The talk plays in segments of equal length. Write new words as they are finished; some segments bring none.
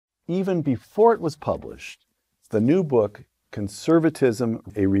even before it was published, the new book, Conservatism,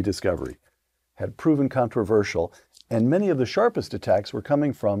 A Rediscovery, had proven controversial, and many of the sharpest attacks were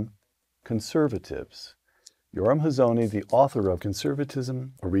coming from conservatives. Yoram Hazony, the author of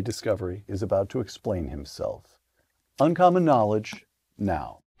Conservatism, A Rediscovery, is about to explain himself. Uncommon Knowledge,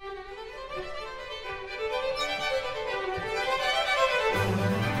 now.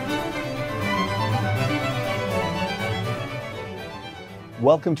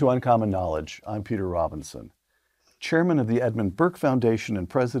 Welcome to Uncommon Knowledge. I'm Peter Robinson. Chairman of the Edmund Burke Foundation and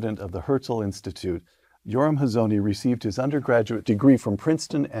president of the Herzl Institute, Yoram Hazony received his undergraduate degree from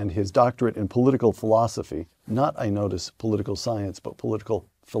Princeton and his doctorate in political philosophy, not, I notice, political science, but political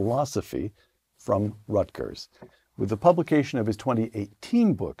philosophy, from Rutgers. With the publication of his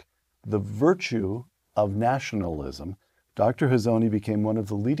 2018 book, The Virtue of Nationalism, Dr. Hazony became one of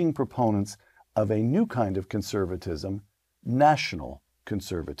the leading proponents of a new kind of conservatism, national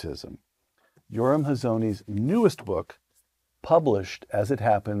conservatism. Yoram Hazony's newest book, published, as it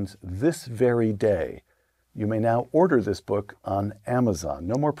happens, this very day. You may now order this book on Amazon.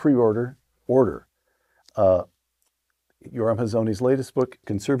 No more pre-order, order. Yoram Hazony's latest book,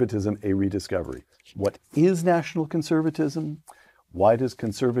 Conservatism, A Rediscovery. What is national conservatism? Why does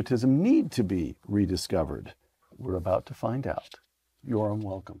conservatism need to be rediscovered? We're about to find out. Yoram,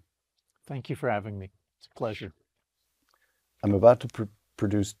 welcome. Thank you for having me. It's a pleasure. I'm about to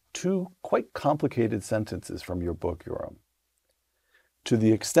produce two quite complicated sentences from your book, Yoram. To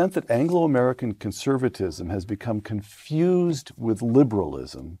the extent that Anglo-American conservatism has become confused with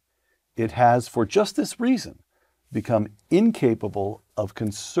liberalism, it has, for just this reason, become incapable of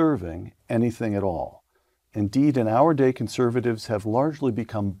conserving anything at all. Indeed, in our day, conservatives have largely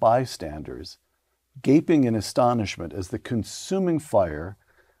become bystanders, gaping in astonishment as the consuming fire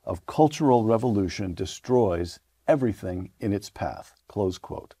of cultural revolution destroys everything in its path, close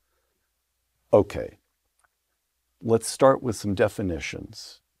quote. Okay, let's start with some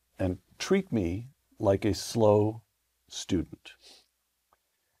definitions and treat me like a slow student.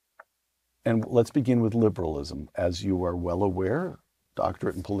 And let's begin with liberalism. As you are well aware,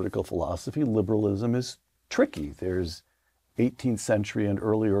 doctorate in political philosophy, liberalism is tricky. There's 18th century and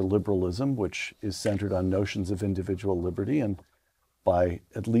earlier liberalism, which is centered on notions of individual liberty, and by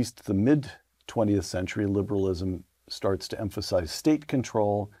at least the mid-20th century, liberalism starts to emphasize state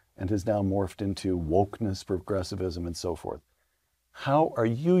control and has now morphed into wokeness, progressivism, and so forth. How are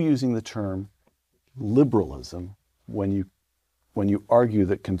you using the term liberalism when you argue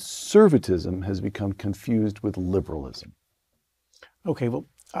that conservatism has become confused with liberalism? Okay, well,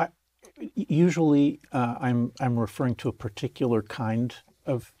 usually I'm referring to a particular kind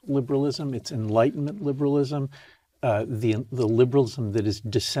of liberalism. It's Enlightenment liberalism, the liberalism that is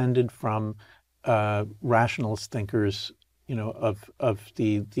descended from rationalist thinkers, of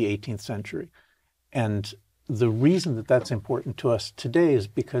the 18th century. And the reason that that's important to us today is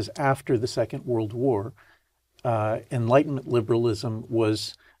because after the Second World War, Enlightenment liberalism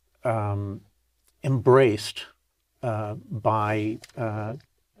was embraced by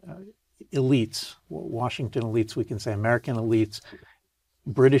elites, Washington elites, we can say American elites,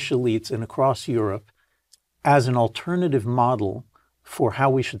 British elites, and across Europe as an alternative model for how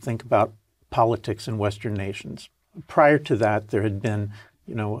we should think about politics in Western nations. Prior to that, there had been,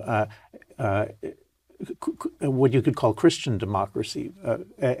 what you could call Christian democracy.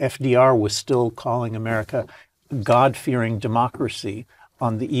 FDR was still calling America God-fearing democracy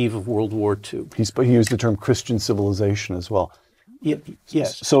on the eve of World War II. He used the term Christian civilization as well.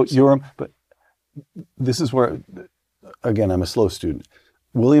 Yes. So, Yoram, but this is where, again, I'm a slow student.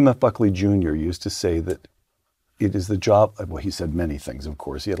 William F. Buckley Jr. used to say that it is the job, well, he said many things, of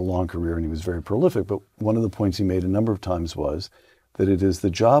course. He had a long career and he was very prolific, but one of the points he made a number of times was that it is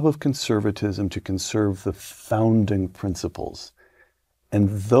the job of conservatism to conserve the founding principles. And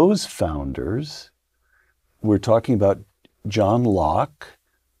those founders, we're talking about John Locke,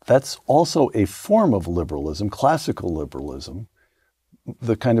 that's also a form of liberalism, classical liberalism,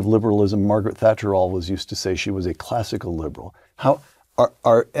 the kind of liberalism Margaret Thatcher always used to say she was a classical liberal. How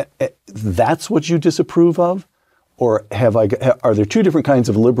that's what you disapprove of? Or are there two different kinds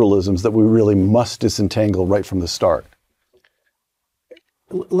of liberalisms that we really must disentangle right from the start?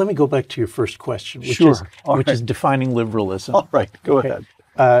 Let me go back to your first question, which is defining liberalism. All right, go ahead.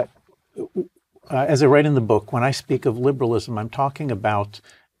 As I write in the book, when I speak of liberalism, I'm talking about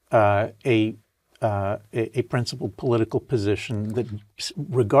a principled political position that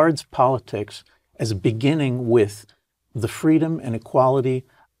regards politics as beginning with the freedom and equality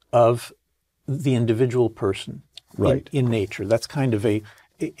of the individual person in nature. That's kind of an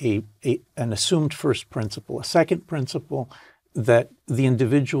assumed first principle. A second principle that the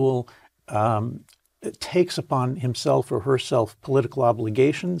individual takes upon himself or herself political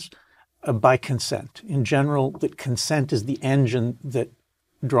obligations by consent. In general, that consent is the engine that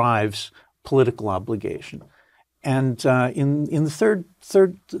drives political obligation. And in the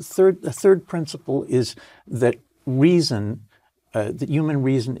third principle is that reason, that human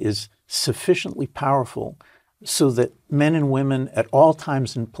reason is sufficiently powerful so that men and women at all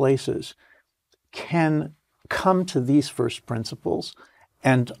times and places can come to these first principles,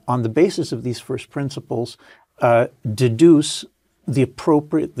 and on the basis of these first principles, deduce the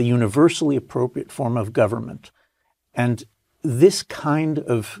universally appropriate form of government. And this kind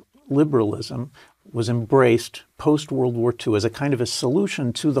of liberalism was embraced post-World War II as a kind of a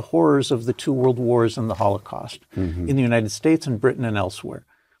solution to the horrors of the two world wars and the Holocaust in the United States and Britain and elsewhere.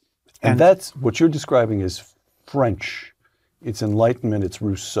 And that's what you're describing is French. It's Enlightenment, it's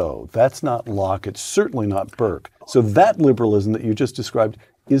Rousseau. That's not Locke, it's certainly not Burke. So that liberalism that you just described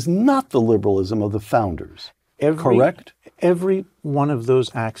is not the liberalism of the founders, correct? Every one of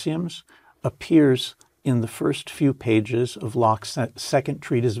those axioms appears in the first few pages of Locke's second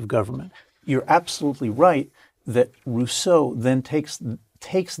treatise of government. You're absolutely right that Rousseau then takes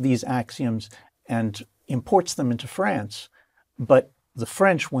these axioms and imports them into France, but the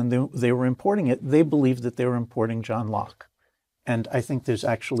French, when they were importing it, they believed that they were importing John Locke. And I think there's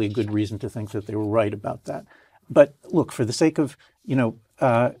actually a good reason to think that they were right about that. But look, for the sake of,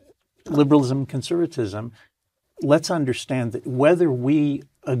 liberalism and conservatism, let's understand that whether we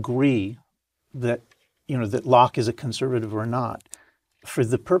agree that, that Locke is a conservative or not, for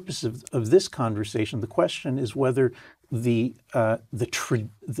the purpose of this conversation, the question is whether the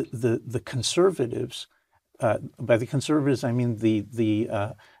conservatives, by the conservatives I mean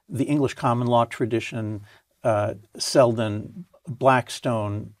the English common law tradition, Selden,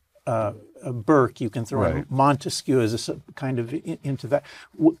 Blackstone, Burke, you can throw in Montesquieu as a kind of into that,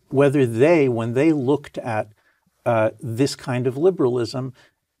 whether they, when they looked at this kind of liberalism,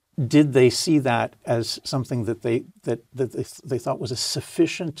 did they see that as something that they thought was a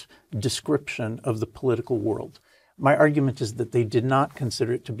sufficient description of the political world? My argument is that they did not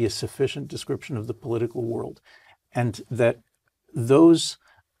consider it to be a sufficient description of the political world, and that those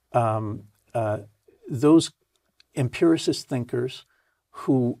empiricist thinkers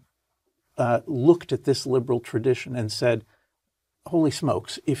who looked at this liberal tradition and said, holy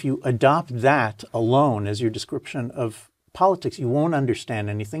smokes, if you adopt that alone as your description of politics, you won't understand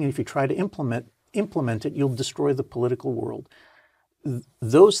anything. And if you try to implement it, you'll destroy the political world.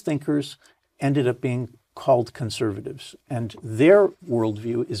 Those thinkers ended up being called conservatives. And their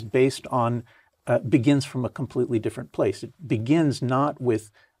worldview is based on, begins from a completely different place. It begins not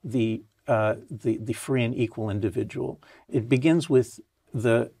with the free and equal individual. It begins with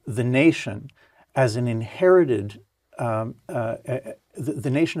the nation as an inherited,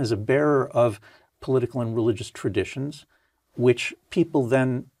 the nation as a bearer of political and religious traditions, which people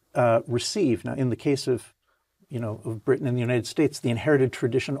then receive. Now, in the case of Britain and the United States, the inherited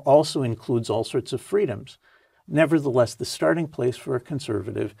tradition also includes all sorts of freedoms. Nevertheless, the starting place for a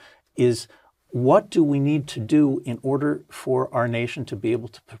conservative is, what do we need to do in order for our nation to be able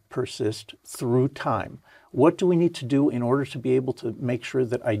to persist through time? What do we need to do in order to be able to make sure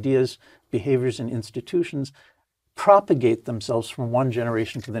that ideas, behaviors, and institutions propagate themselves from one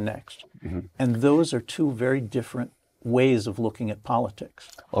generation to the next? Mm-hmm. And those are two very different ways of looking at politics.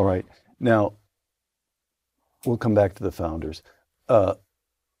 All right. Now, we'll come back to the founders. I'll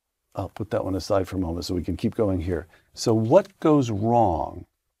put that one aside for a moment so we can keep going here. So what goes wrong?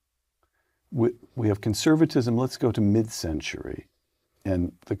 We have conservatism. Let's go to mid-century.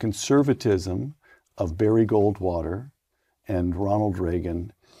 And the conservatism of Barry Goldwater and Ronald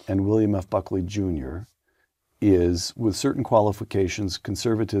Reagan and William F. Buckley Jr. is, with certain qualifications,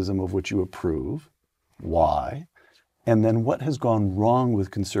 conservatism of which you approve. Why? And then what has gone wrong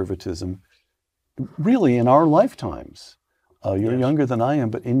with conservatism really in our lifetimes? You're younger than I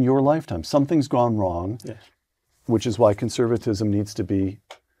am, but in your lifetime, something's gone wrong, which is why conservatism needs to be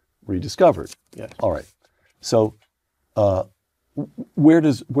rediscovered. Yes. All right. So where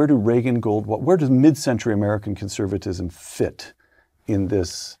does mid-century American conservatism fit in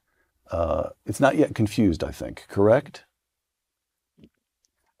this? It's not yet confused, I think, correct?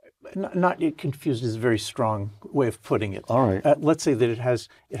 Not yet confused is a very strong way of putting it. All right. Let's say that it has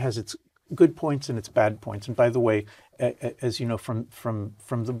its good points and its bad points. And by the way, as you know from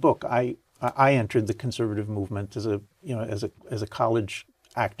the book, I entered the conservative movement as a college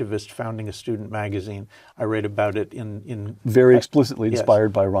activist founding a student magazine. I read about it in very explicitly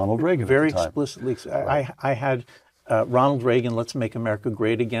inspired by Ronald Reagan. Very at the time. Explicitly. Right. I had Ronald Reagan, "Let's Make America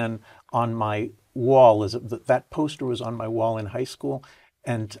Great Again," on my wall that poster was on my wall in high school,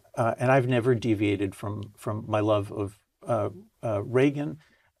 and I've never deviated from my love of Reagan,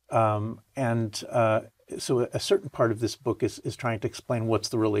 so a certain part of this book is trying to explain what's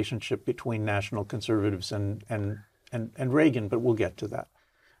the relationship between national conservatives and Reagan, but we'll get to that.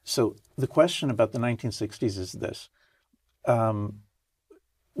 So the question about the 1960s is this.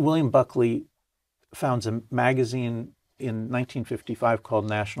 William Buckley founds a magazine in 1955 called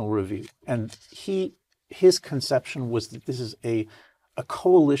National Review. And his conception was that this is a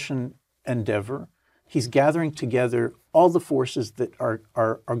coalition endeavor. He's gathering together all the forces that are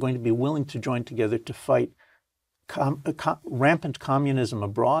going to be willing to join together to fight rampant communism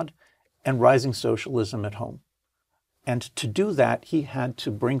abroad and rising socialism at home. And to do that, he had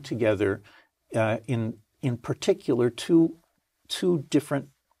to bring together, in particular, two different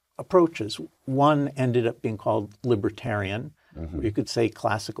approaches. One ended up being called libertarian, or you could say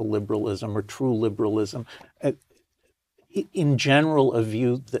classical liberalism or true liberalism. In general, the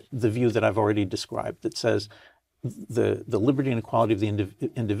view that I've already described, that says the liberty and equality of the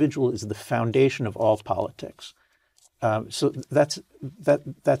individual is the foundation of all politics. So that's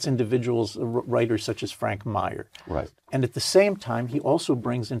individuals, writers such as Frank Meyer. Right. And at the same time, he also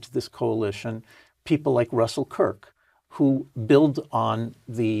brings into this coalition people like Russell Kirk, who build on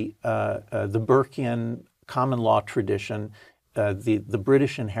the Burkean common law tradition, the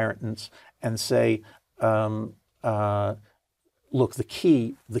British inheritance, and say, look, the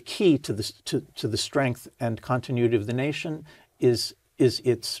key to the strength and continuity of the nation is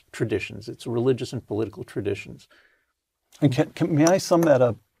its traditions, its religious and political traditions. And may I sum that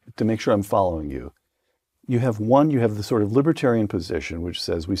up to make sure I'm following you? You have the sort of libertarian position, which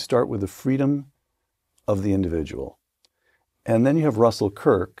says we start with the freedom of the individual. And then you have Russell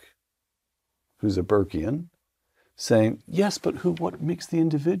Kirk, who's a Burkean, saying, yes, but what makes the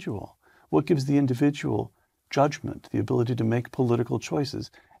individual? What gives the individual judgment, the ability to make political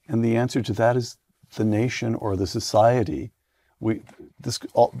choices? And the answer to that is the nation or the society.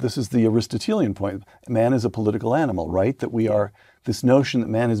 This is the Aristotelian point. Man is a political animal, right? That we are, this notion that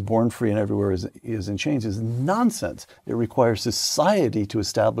man is born free and everywhere is in chains is nonsense. It requires society to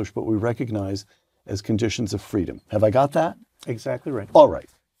establish what we recognize as conditions of freedom. Have I got that? Exactly right. All right.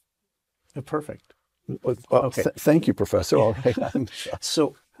 Perfect. Okay. Thank you, Professor. All right.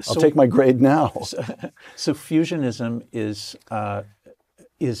 I'll take my grade now. So fusionism is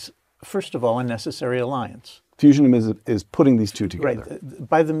first of all a necessary alliance. Fusionism is putting these two together. Right.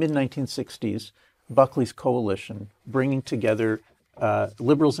 By the mid-1960s, Buckley's coalition, bringing together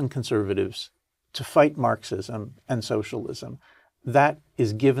liberals and conservatives to fight Marxism and socialism, that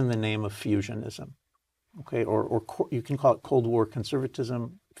is given the name of fusionism. Okay, or you can call it Cold War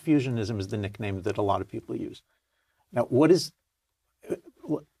conservatism. Fusionism is the nickname that a lot of people use. Now,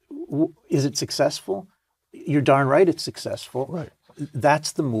 is it successful? You're darn right it's successful. Right.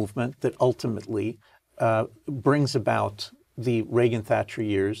 That's the movement that ultimately brings about the Reagan-Thatcher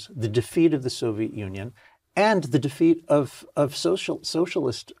years, the defeat of the Soviet Union, and the defeat of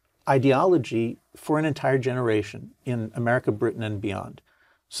socialist ideology for an entire generation in America, Britain, and beyond.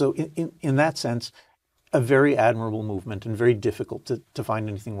 So in that sense, a very admirable movement and very difficult to find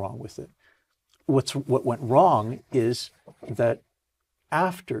anything wrong with it. What went wrong is that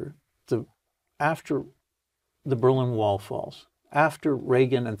after the Berlin Wall falls, after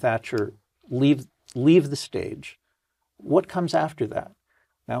Reagan and Thatcher leave the stage, what comes after that?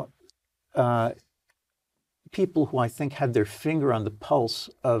 Now, people who I think had their finger on the pulse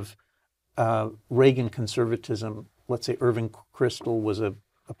of Reagan conservatism, let's say Irving Kristol was a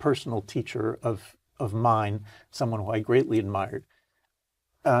personal teacher of mine, someone who I greatly admired.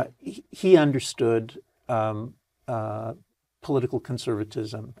 He understood political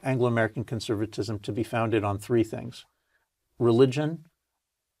conservatism, Anglo-American conservatism, to be founded on three things: religion,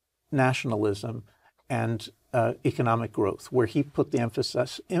 nationalism, and economic growth, where he put the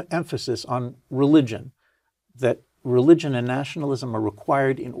emphasis on religion, that religion and nationalism are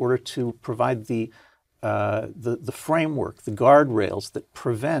required in order to provide the framework, the guardrails that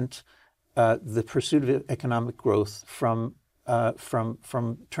prevent the pursuit of economic growth from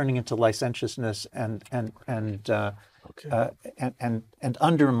turning into licentiousness and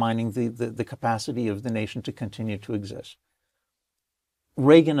undermining the capacity of the nation to continue to exist.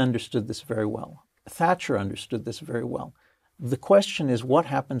 Reagan understood this very well. Thatcher understood this very well. The question is, what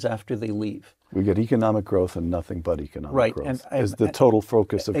happens after they leave? We get economic growth and nothing but economic growth is the total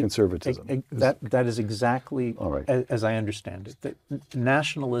focus of conservatism. That is exactly right. as I understand it. That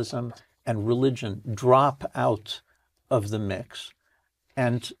nationalism and religion drop out of the mix,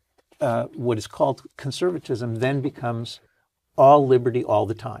 and what is called conservatism then becomes all liberty all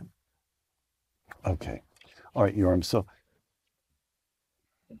the time. Okay. All right, Yoram. So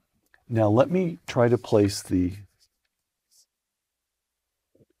now let me try to place the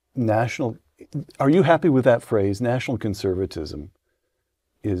national. Are you happy with that phrase? National conservatism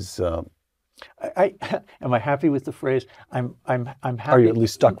is. Am I happy with the phrase? I'm happy. Are you at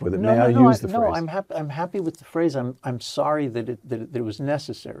least stuck with it? No, May no, I no. use the No, phrase? I'm happy with the phrase. I'm sorry that it was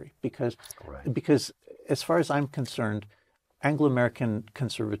necessary because Right. because as far as I'm concerned, Anglo-American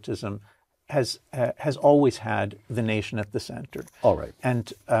conservatism has always had the nation at the center. All right.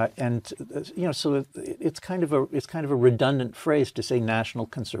 And so it's kind of a redundant phrase to say national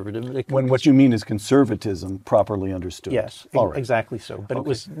conservative. When what you mean is conservatism properly understood. Yes, All right. exactly so. But Okay. it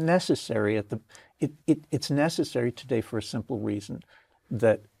was necessary it's necessary today for a simple reason,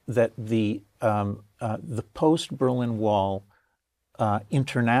 that the post-Berlin Wall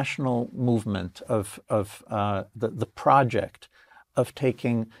international movement of the project of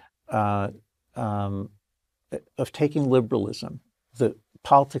taking liberalism, the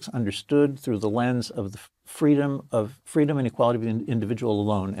politics understood through the lens of the freedom and equality of the individual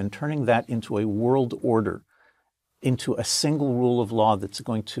alone, and turning that into a world order, into a single rule of law that's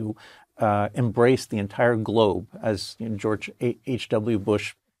going to embrace the entire globe, as George H.W.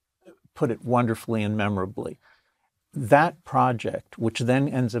 Bush put it wonderfully and memorably. That project, which then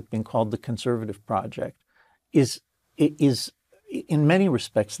ends up being called the Conservative Project, is in many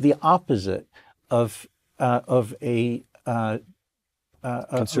respects the opposite of a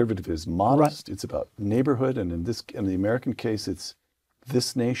Conservative is modest. It's about neighborhood, and in the American case, it's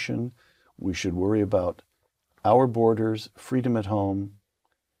this nation. We should worry about our borders, freedom at home,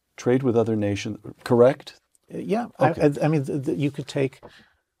 trade with other nations. Correct? Yeah. Okay. I mean, you could take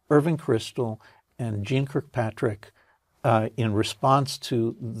Irving Kristol and Jeane Kirkpatrick in response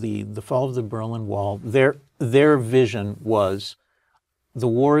to the fall of the Berlin Wall. Their vision was, the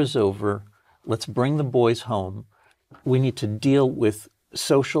war is over. Let's bring the boys home. We need to deal with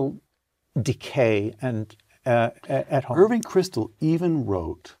social decay and at home. Irving Kristol even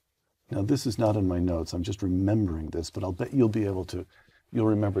wrote, now this is not in my notes, I'm just remembering this, but I'll bet you'll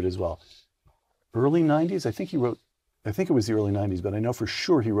remember it as well. Early 90s, I think it was the early 90s, but I know for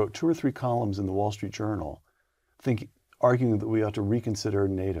sure he wrote 2 or 3 columns in the Wall Street Journal, arguing that we ought to reconsider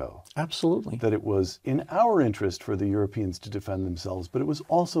NATO. Absolutely. That it was in our interest for the Europeans to defend themselves, but it was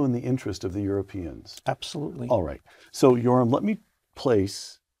also in the interest of the Europeans. Absolutely. All right. So, Yoram, let me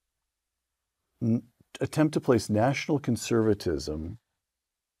attempt to place national conservatism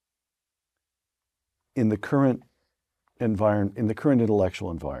in the current environment, in the current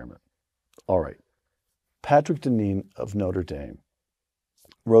intellectual environment. All right. Patrick Deneen of Notre Dame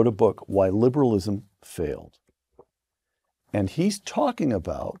wrote a book, Why Liberalism Failed. And he's talking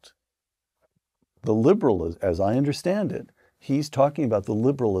about the liberalism, as I understand it, he's talking about the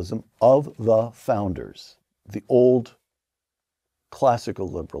liberalism of the founders, the old classical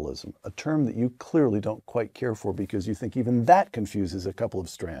liberalism, a term that you clearly don't quite care for because you think even that confuses a couple of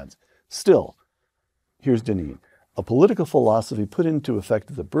strands. Still, here's Deneen. A political philosophy put into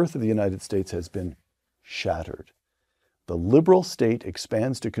effect at the birth of the United States has been shattered. The liberal state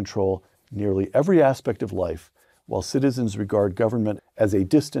expands to control nearly every aspect of life, while citizens regard government as a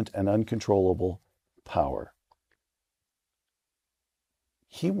distant and uncontrollable power.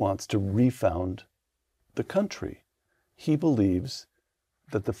 He wants to refound the country. He believes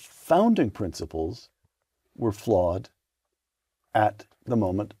that the founding principles were flawed at the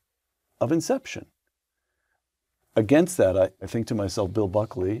moment of inception. Against that, I think to myself, Bill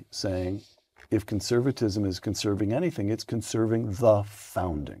Buckley saying, if conservatism is conserving anything, it's conserving the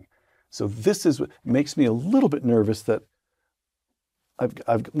founding. So this is what makes me a little bit nervous that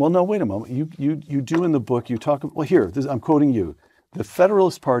well, no, wait a moment. You do in the book, you talk, well, here, I'm quoting you. The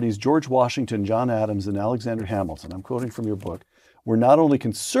Federalist Parties, George Washington, John Adams, and Alexander Hamilton, I'm quoting from your book, were not only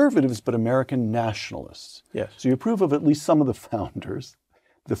conservatives, but American nationalists. Yes. So you approve of at least some of the founders.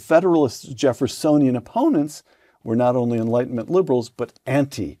 The Federalist Jeffersonian opponents were not only Enlightenment liberals, but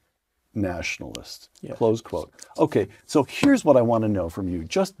anti-nationalists, Yes. Close quote. Okay, so here's what I want to know from you,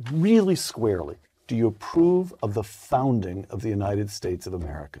 just really squarely. Do you approve of the founding of the United States of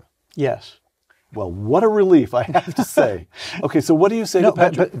America? Yes. Well, what a relief, I have to say. Okay, so what do you say to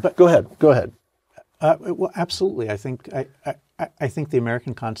Patrick? but go ahead. Well, absolutely. I think the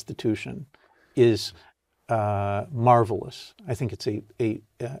American Constitution is marvelous. I think it's a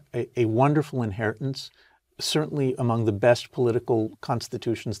wonderful inheritance, certainly among the best political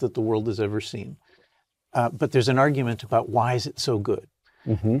constitutions that the world has ever seen. But there's an argument about why is it so good,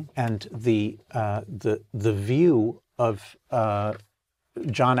 and the view of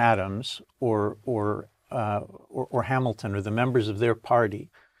John Adams or Hamilton or the members of their party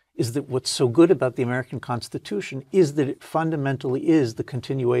is that what's so good about the American Constitution is that it fundamentally is the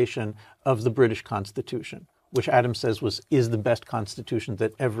continuation of the British Constitution, which Adams says is the best constitution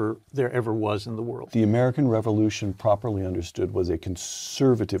that there ever was in the world. The American Revolution, properly understood, was a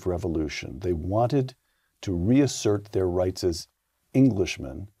conservative revolution. They wanted to reassert their rights as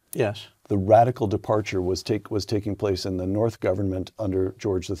Englishmen. Yes. The radical departure was taking place in the North government under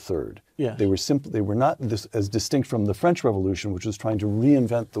George III. Yes. They were not as distinct from the French Revolution, which was trying to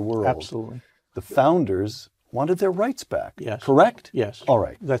reinvent the world. Absolutely. The founders wanted their rights back. Yes. Correct? Yes. All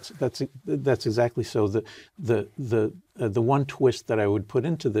right. That's exactly so. The one twist that I would put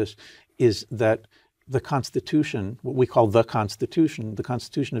into this is that the Constitution, what we call the Constitution of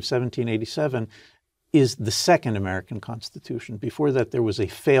 1787, is the second American Constitution. Before that, there was a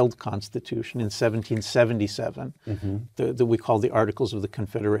failed Constitution in 1777 that we call the Articles of the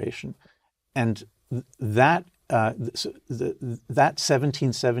Confederation, and that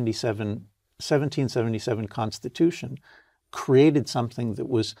 1777 Constitution created something that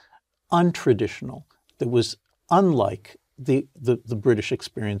was untraditional, that was unlike the British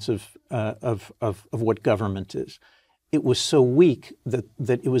experience of what government is. It was so weak that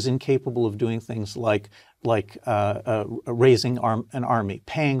it was incapable of doing things like raising an army,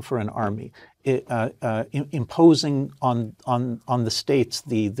 paying for an army, imposing on the states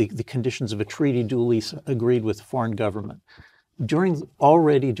the conditions of a treaty duly agreed with foreign government.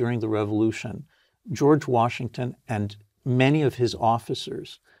 Already during the Revolution, George Washington and many of his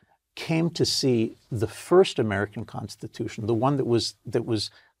officers came to see the first American Constitution, the one that was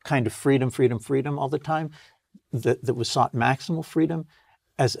kind of freedom all the time, that was sought maximal freedom,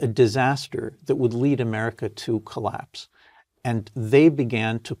 as a disaster that would lead America to collapse. And they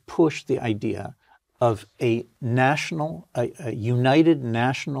began to push the idea of a united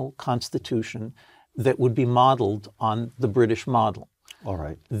national constitution that would be modeled on the British model. All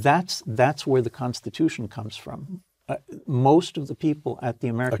right. That's where the Constitution comes from. Most of the people at the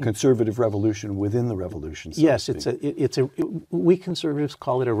American... A conservative revolution within the revolution. So yes, we conservatives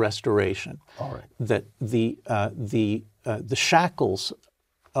call it a restoration. All right. That the shackles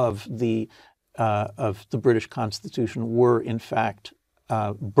of the British Constitution were in fact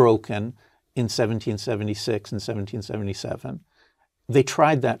broken in 1776 and 1777. They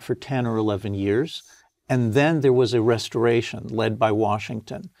tried that for 10 or 11 years, and then there was a restoration led by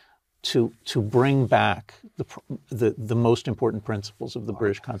Washington to bring back the most important principles of the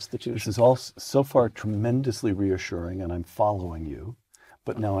British Constitution. This is all so far tremendously reassuring, and I'm following you.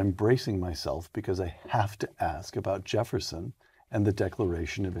 But now I'm bracing myself because I have to ask about Jefferson and the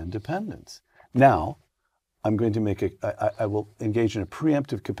Declaration of Independence. Now, I'm going to I will engage in a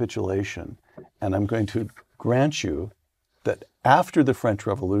preemptive capitulation, and I'm going to grant you that after the French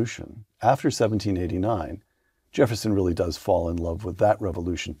Revolution, after 1789, Jefferson really does fall in love with that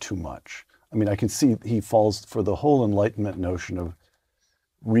revolution too much. I mean, I can see he falls for the whole Enlightenment notion of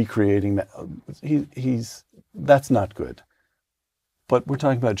recreating that. That's not good. But we're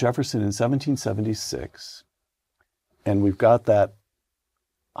talking about Jefferson in 1776, and we've got that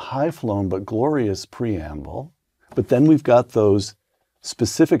high-flown but glorious preamble, but then we've got those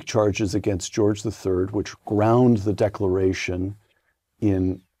specific charges against George III, which ground the Declaration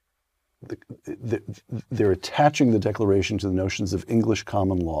in they're attaching the Declaration to the notions of English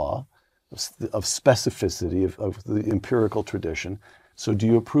common law, of specificity, of the empirical tradition. So do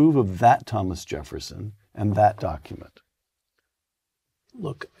you approve of that Thomas Jefferson and that document?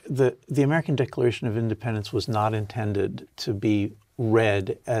 Look, the American Declaration of Independence was not intended to be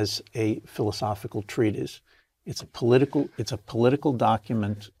read as a philosophical treatise. It's a political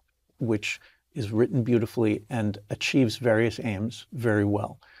document which is written beautifully and achieves various aims very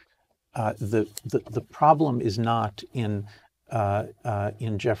well. The problem is not in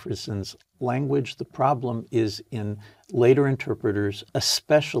Jefferson's language. The problem is in later interpreters,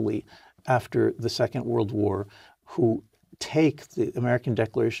 especially after the Second World War, who take the American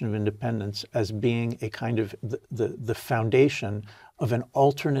Declaration of Independence as being a kind of the foundation of an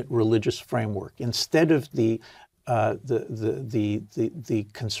alternate religious framework. Instead of the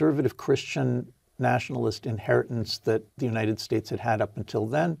conservative Christian nationalist inheritance that the United States had had up until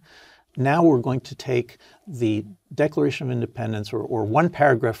then, now we're going to take the Declaration of Independence or one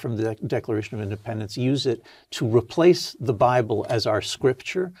paragraph from the Declaration of Independence, use it to replace the Bible as our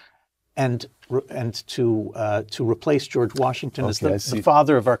scripture, and to replace George Washington as the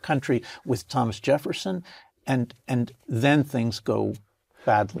father of our country with Thomas Jefferson, and then things go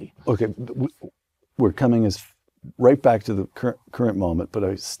badly. Okay, we're coming right back to the current moment, but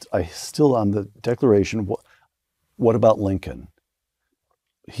I still on the Declaration. What about Lincoln?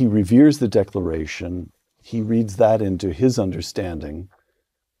 He reveres the Declaration. He reads that into his understanding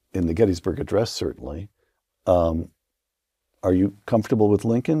in the Gettysburg Address, certainly. Are you comfortable with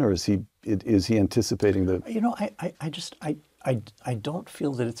Lincoln, or is he anticipating the? I don't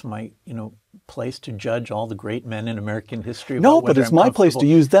feel that it's my place to judge all the great men in American history. No, but it's my place to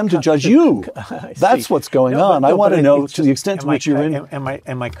use them to judge you. That's what's going on. I want to know to the extent to which you're in.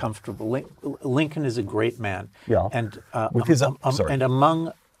 Am I comfortable? Lincoln is a great man. Yeah. And with his and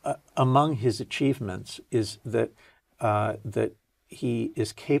among his achievements is that that he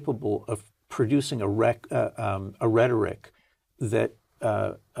is capable of producing a rhetoric that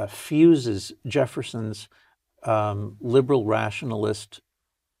fuses Jefferson's liberal rationalist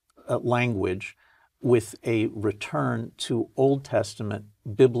language with a return to Old Testament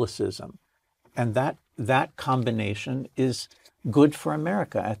biblicism. And that combination is good for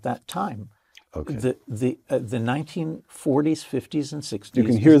America at that time. Okay. The 1940s, 50s, and 60s. You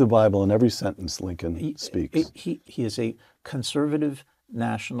can hear the Bible in every sentence Lincoln speaks. He is a conservative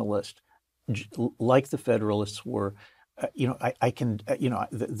nationalist, like the Federalists were. I can,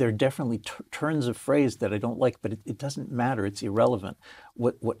 there are definitely turns of phrase that I don't like, but it doesn't matter. It's irrelevant.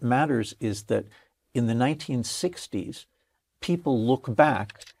 What matters is that in the 1960s, people look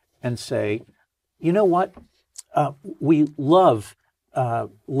back and say, you know what? We love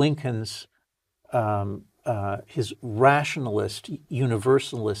Lincoln's, his rationalist,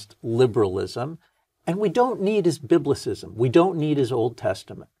 universalist liberalism, and we don't need his biblicism. We don't need his Old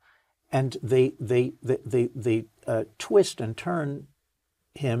Testament. And they twist and turn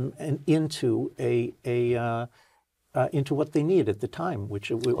him into into what they need at the time,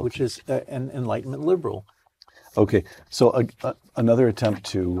 which is an Enlightenment liberal. Okay, so another attempt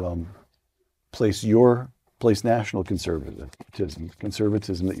to place national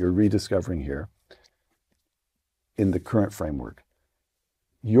conservatism that you're rediscovering here in the current framework.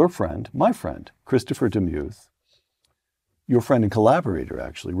 Your friend, my friend, Christopher Demuth, your friend and collaborator,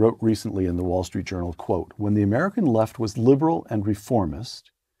 actually, wrote recently in the Wall Street Journal, quote, "When the American left was liberal and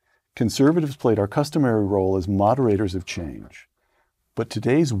reformist, conservatives played our customary role as moderators of change. But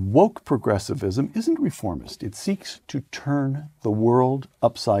today's woke progressivism isn't reformist. It seeks to turn the world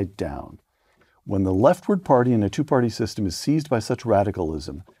upside down. When the leftward party in a two-party system is seized by such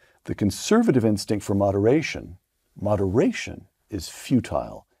radicalism, the conservative instinct for moderation is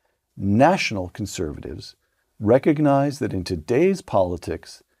futile. National conservatives recognize that in today's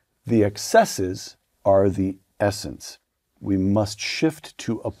politics, the excesses are the essence. We must shift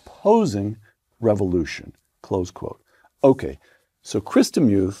to opposing revolution," close quote. Okay, so Chris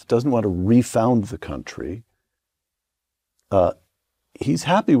Demuth doesn't want to refound the country. He's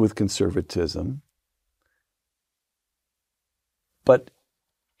happy with conservatism, but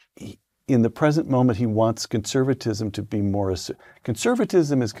in the present moment, he wants conservatism to be more...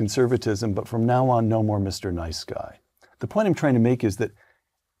 Conservatism is conservatism, but from now on, no more Mr. Nice Guy. The point I'm trying to make is that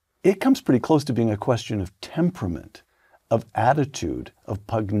it comes pretty close to being a question of temperament, of attitude, of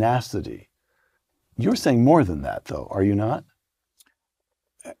pugnacity. You're saying more than that, though, are you not?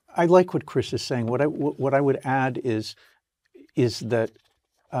 I like what Chris is saying. What I would add is that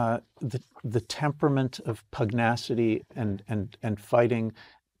the temperament of pugnacity and fighting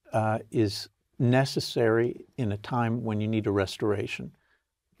is necessary in a time when you need a restoration,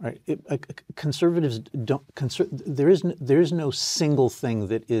 right? Conservatives don't. There is no single thing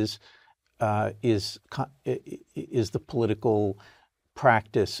that is the political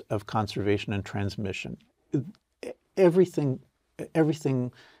practice of conservation and transmission. Everything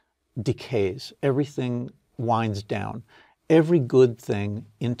decays. Everything winds down. Every good thing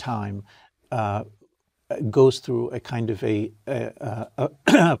in time goes through a kind of a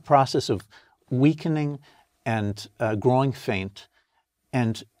process of weakening and growing faint,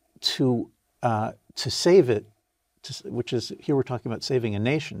 and to save it, which is here we're talking about saving a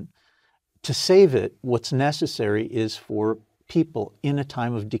nation. To save it, what's necessary is for people in a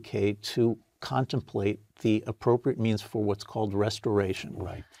time of decay to contemplate the appropriate means for what's called restoration.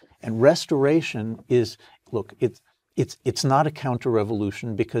 Right. And restoration is, look, it's not a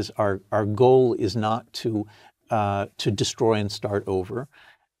counter-revolution, because our goal is not to destroy and start over.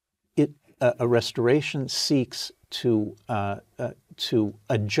 A restoration seeks to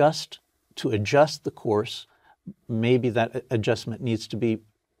adjust the course. Maybe that adjustment needs to be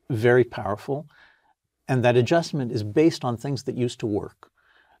very powerful, and that adjustment is based on things that used to work.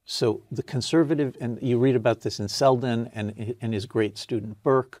 So the conservative, and you read about this in Selden and his great student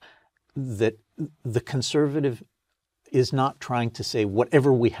Burke, that the conservative is not trying to say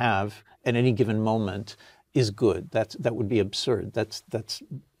whatever we have at any given moment is good. That would be absurd. That's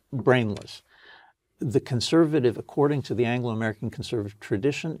brainless. The conservative, according to the Anglo-American conservative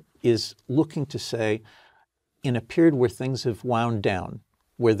tradition, is looking to say, in a period where things have wound down,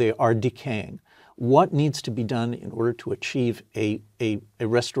 where they are decaying. What needs to be done in order to achieve a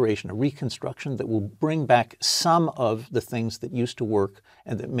restoration, a reconstruction that will bring back some of the things that used to work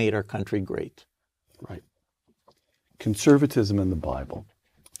and that made our country great? Right. Conservatism in the Bible.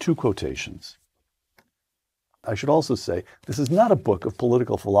 2 quotations. I should also say, this is not a book of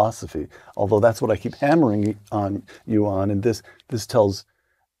political philosophy, although that's what I keep hammering on you on. And this tells,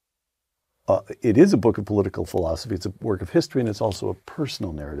 it is a book of political philosophy. It's a work of history, and it's also a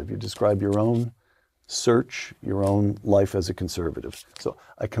personal narrative. You describe your own search, your own life as a conservative. So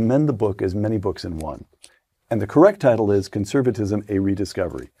I commend the book as many books in one. And the correct title is Conservatism, a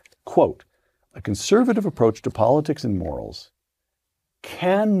Rediscovery. Quote, a conservative approach to politics and morals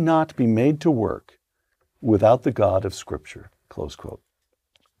cannot be made to work without the God of Scripture, close quote.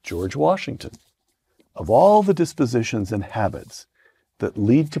 George Washington. Of all the dispositions and habits that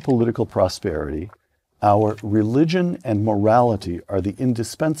lead to political prosperity, our religion and morality are the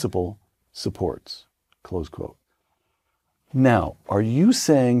indispensable supports, close quote. Now, are you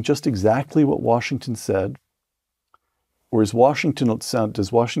saying just exactly what Washington said? Or does Washington sound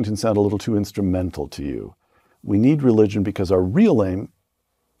a little too instrumental to you? We need religion because our real aim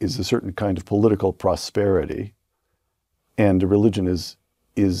is a certain kind of political prosperity, and a religion is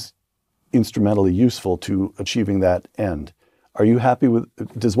instrumentally useful to achieving that end. Are you happy with?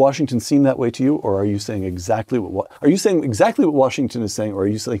 Does Washington seem that way to you, or are you saying exactly what? Are you saying exactly what Washington is saying, or are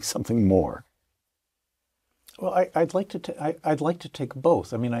you saying something more? Well, I'd like to take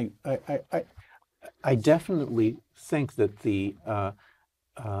both. I mean, I definitely think that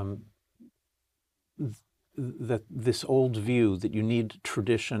that this old view that you need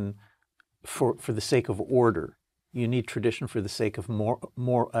tradition for the sake of order, you need tradition for the sake of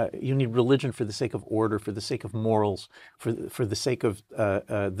you need religion for the sake of order, for the sake of morals, for the sake of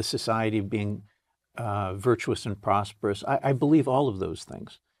the society being virtuous and prosperous. I believe all of those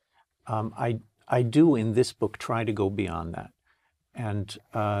things. I do in this book try to go beyond that, and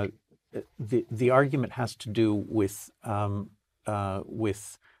the argument has to do with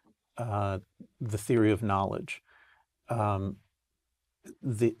the theory of knowledge.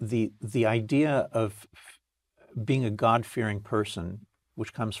 The idea of being a God-fearing person,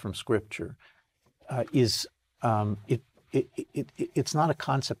 which comes from Scripture, it's not a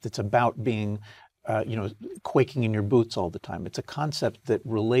concept that's about being quaking in your boots all the time. It's a concept that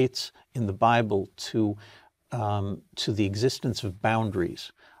relates in the Bible to the existence of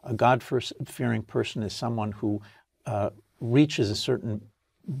boundaries. A God-fearing person is someone who reaches a certain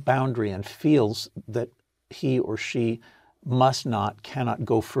boundary and feels that he or she cannot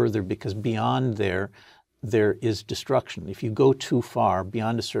go further, because beyond there is destruction. If you go too far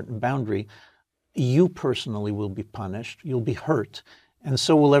beyond a certain boundary, you personally will be punished, you'll be hurt, and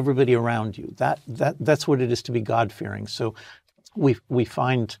so will everybody around you. That's what it is to be God-fearing. So we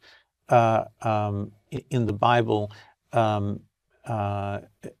find in the Bible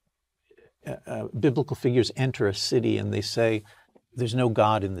biblical figures enter a city and they say, there's no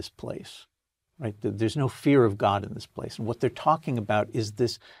God in this place, right? There's no fear of God in this place. And what they're talking about is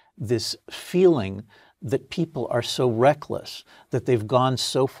this feeling that people are so reckless, that they've gone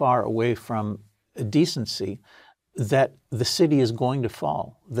so far away from decency, that the city is going to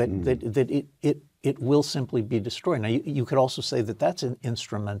fall, that it will simply be destroyed. Now, you could also say that that's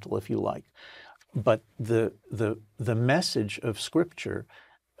instrumental, if you like. But the message of Scripture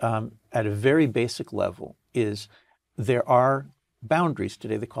at a very basic level is there are boundaries.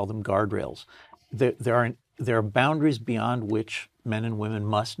 Today they call them guardrails. There are boundaries beyond which men and women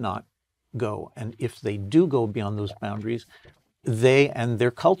must not go. And if they do go beyond those boundaries, they and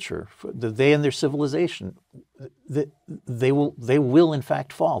their culture, they and their civilization, they will in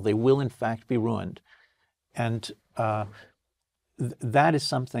fact fall. They will in fact be ruined. And that is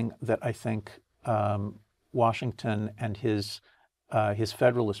something that I think Washington and his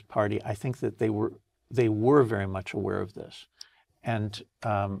Federalist Party, I think that they were very much aware of this. And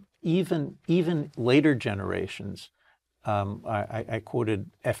even later generations, I quoted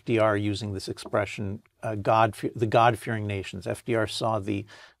FDR using this expression, the God-fearing nations. FDR saw the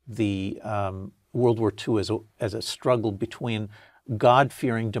World War II as a struggle between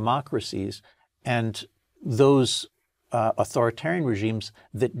God-fearing democracies and those authoritarian regimes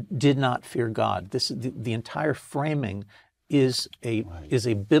that did not fear God. The entire framing is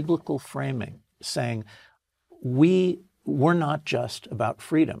a biblical framing, saying we're not just about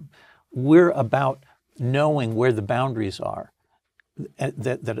freedom. We're about knowing where the boundaries are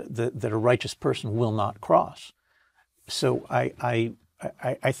that a righteous person will not cross. So I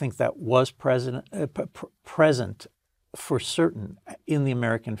think that was present for certain in the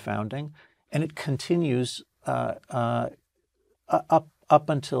American founding, and it continues up up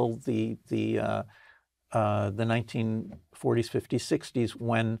until the 1940s, 50s, 60s,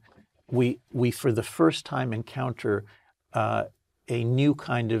 when we for the first time encounter a new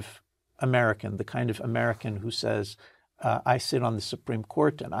kind of American, the kind of American who says, I sit on the Supreme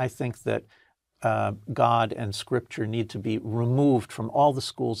Court and I think that God and Scripture need to be removed from all the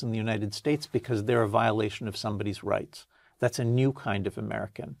schools in the United States because they're a violation of somebody's rights. That's a new kind of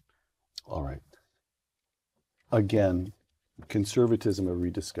American. All right. Again, conservatism a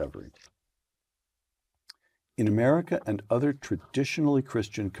rediscovery. In America and other traditionally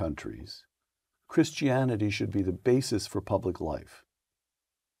Christian countries, Christianity should be the basis for public life.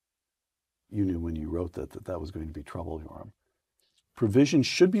 You knew when you wrote that was going to be trouble, Yoram. Provision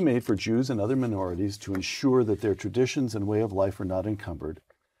should be made for Jews and other minorities to ensure that their traditions and way of life are not encumbered,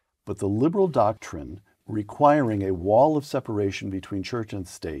 but the liberal doctrine requiring a wall of separation between church and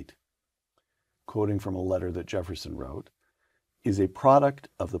state, quoting from a letter that Jefferson wrote, is a product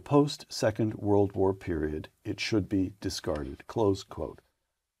of the post-Second World War period. It should be discarded, close quote.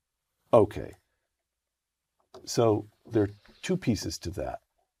 Okay. So there are two pieces to that.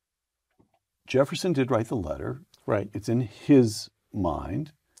 Jefferson did write the letter. Right. It's in his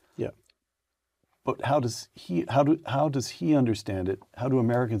mind. Yeah. But how does he understand it? How do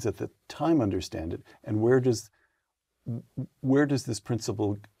Americans at the time understand it? And where does this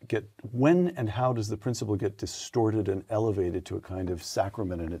principle get, when and how does the principle get distorted and elevated to a kind of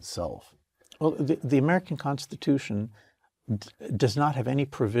sacrament in itself? Well, the American Constitution does not have any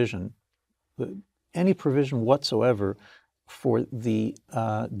provision whatsoever for the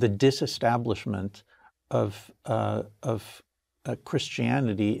disestablishment of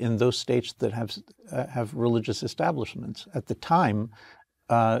Christianity in those states that have religious establishments. At the time,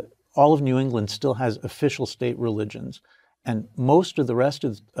 all of New England still has official state religions, and most of the rest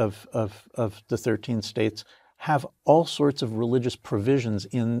of the 13 states have all sorts of religious provisions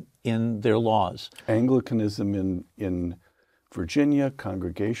in their laws. Anglicanism in Virginia,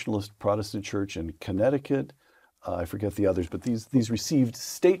 Congregationalist Protestant Church in Connecticut, I forget the others, but these received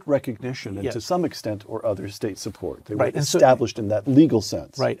state recognition and Yes. to some extent or other state support. They were Right, and so- established in that legal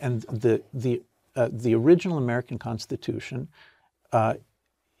sense. Right, and the original American Constitution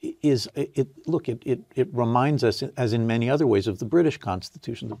it reminds us, as in many other ways, of the British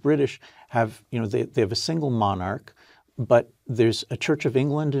Constitution. The British have, they have a single monarch, but there's a Church of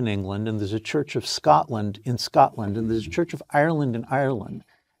England in England, and there's a Church of Scotland in Scotland, and there's a Church of Ireland in Ireland,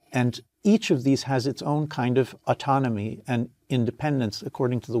 and each of these has its own kind of autonomy and independence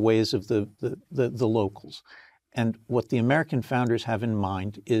according to the ways of the locals. And what the American founders have in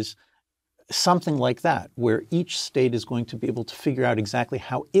mind is something like that, where each state is going to be able to figure out exactly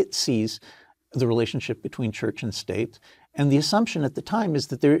how it sees the relationship between church and state. And the assumption at the time is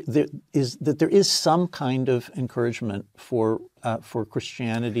that there is some kind of encouragement for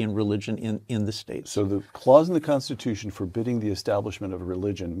Christianity and religion in the states. So the clause in the Constitution forbidding the establishment of a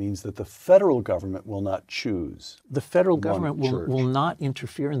religion means that the federal government will not choose. The federal government will not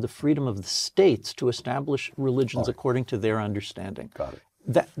interfere in the freedom of the states to establish religions according to their understanding. Got it.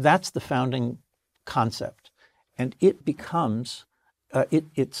 That's the founding concept, and it becomes it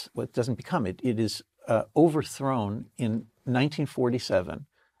is overthrown in 1947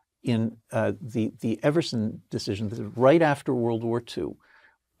 in the Everson decision. This is right after World War II,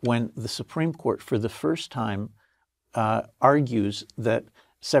 when the Supreme Court for the first time argues that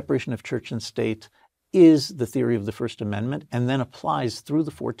separation of church and state is the theory of the First Amendment, and then applies through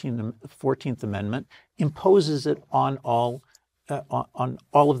the 14th Amendment, imposes it on all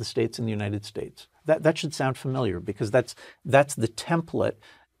of the states in the United States. That should sound familiar, because that's the template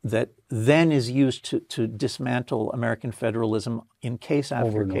that then is used to dismantle American federalism in case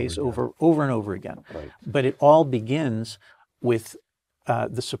after case over and over again. Right. But it all begins with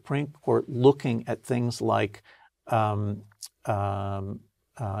the Supreme Court looking at things like in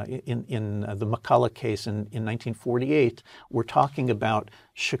the McCulloch case in 1948, we're talking about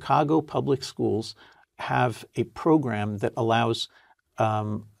Chicago public schools have a program that allows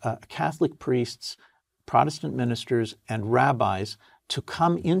Catholic priests, Protestant ministers, and rabbis to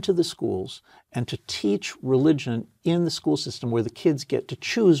come into the schools and to teach religion in the school system, where the kids get to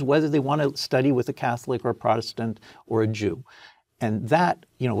choose whether they want to study with a Catholic or a Protestant or a Jew. And that,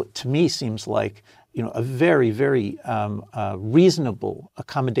 to me seems like, a very, very reasonable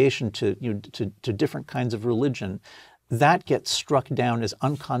accommodation to different kinds of religion. That gets struck down as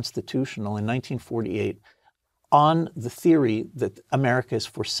unconstitutional in 1948 on the theory that America is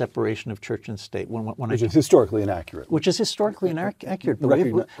for separation of church and state. Which is historically inaccurate. Which is historically inaccurate.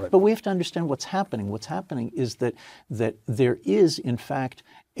 But we have to understand what's happening. What's happening is that there is, in fact,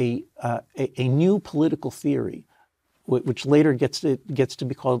 a new political theory which later gets to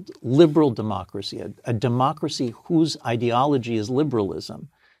be called liberal democracy, a democracy whose ideology is liberalism.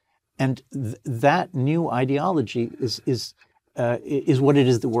 And that new ideology is what it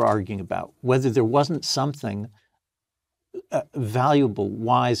is that we're arguing about. Whether there wasn't something valuable,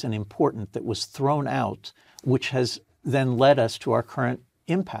 wise, and important that was thrown out, which has then led us to our current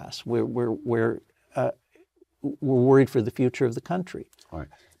impasse, where we're worried for the future of the country. All right.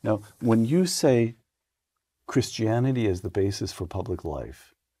 Now, when you say Christianity as the basis for public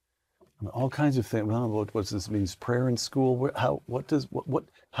life, I mean, all kinds of things. Well, what does this mean? Prayer in school? How would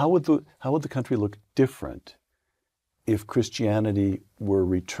the country look different if Christianity were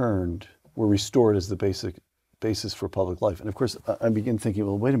restored as the basis for public life? And of course, I begin thinking,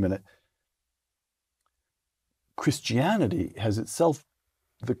 well, wait a minute. Christianity has itself,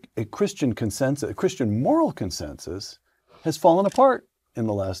 a Christian consensus, a Christian moral consensus, has fallen apart in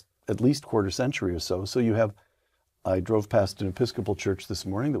the last at least quarter century or so. So I drove past an Episcopal church this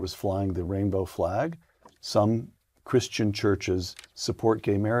morning that was flying the rainbow flag. Some Christian churches support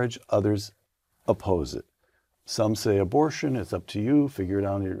gay marriage, others oppose it. Some say abortion, it's up to you, figure it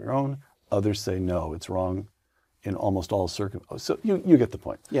out on your own. Others say no, it's wrong in almost all circumstances. So you get the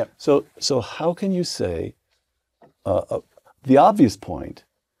point. Yeah. So how can you say the obvious point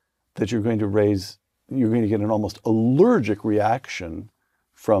that you're going to get an almost allergic reaction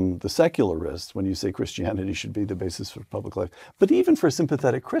from the secularists when you say Christianity should be the basis for public life. But even for a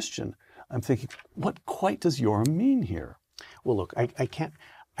sympathetic Christian, I'm thinking, what quite does Yoram mean here? Well, look, I can't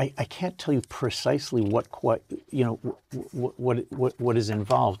tell you precisely what is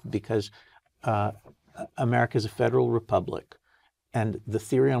involved, because America is a federal republic, and the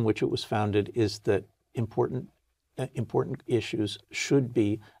theory on which it was founded is that important issues should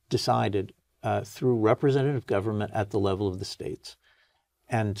be decided through representative government at the level of the states.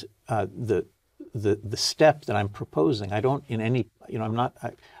 And the step that I'm proposing, I don't in any, I'm not,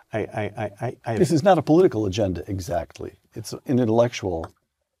 This is not a political agenda exactly. It's an intellectual.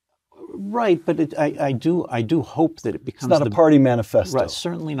 Right, but I do hope that it becomes. It's not a party manifesto. Right,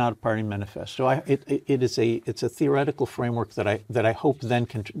 certainly not a party manifesto. It's a theoretical framework that I hope then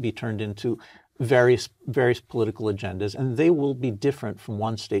can be turned into various political agendas, and they will be different from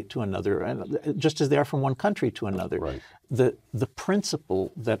one state to another, just as they are from one country to another. Right. The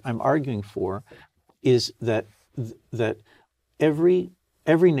principle that I'm arguing for is that every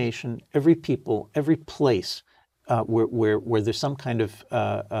nation, every people, every place where there's some kind of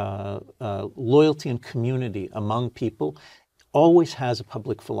loyalty and community among people always has a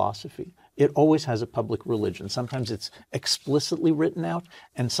public philosophy. It always has a public religion. Sometimes it's explicitly written out,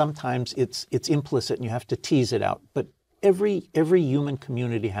 and sometimes it's implicit, and you have to tease it out. But every human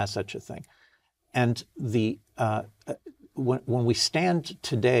community has such a thing. And when we stand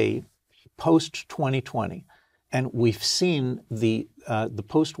today, post 2020, and we've seen the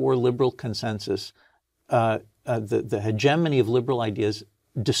post-war liberal consensus, the hegemony of liberal ideas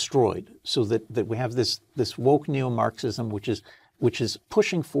destroyed, so that we have this woke neo-Marxism, which is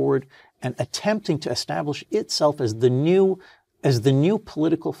pushing forward and attempting to establish itself as the new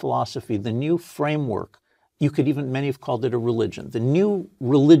political philosophy, the new framework. Many have called it a religion. The new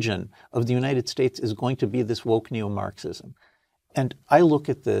religion of the United States is going to be this woke neo-Marxism. And I look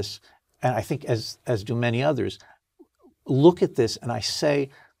at this, and I think as do many others, look at this and I say,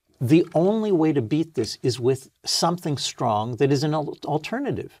 the only way to beat this is with something strong that is an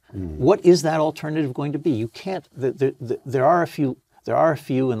alternative. What is that alternative going to be? You can't. There are a few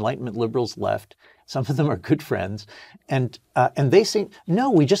Enlightenment liberals left. Some of them are good friends, and they say, no,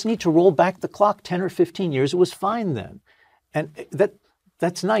 we just need to roll back the clock 10 or 15 years. It was fine then, and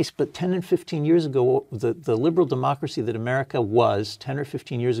that's nice. But 10 and 15 years ago, the liberal democracy that America was 10 or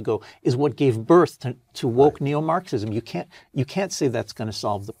 15 years ago is what gave birth to woke neo-Marxism. You can't say that's going to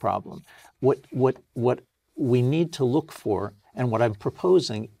solve the problem. What we need to look for, and what I'm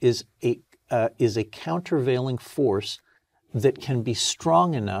proposing, is a countervailing force that can be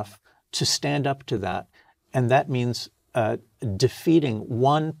strong enough to stand up to that, and that means defeating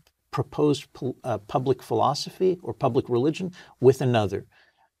one proposed public philosophy or public religion with another.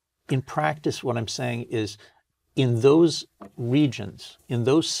 In practice, what I'm saying is, in those regions, in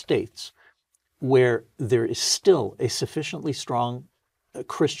those states where there is still a sufficiently strong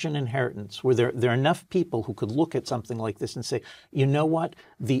Christian inheritance, where there are enough people who could look at something like this and say, you know what,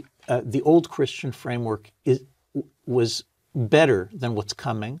 the old Christian framework was better than what's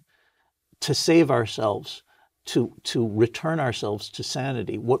coming. To save ourselves, to return ourselves to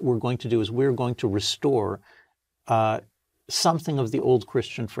sanity, what we're going to do is we're going to restore something of the old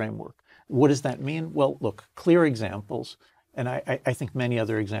Christian framework. What does that mean? Well, look, clear examples, and I think many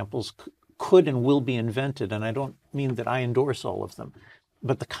other examples could and will be invented, and I don't mean that I endorse all of them,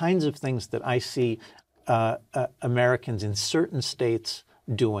 but the kinds of things that I see Americans in certain states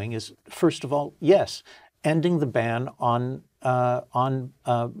doing is, first of all, yes, ending the ban on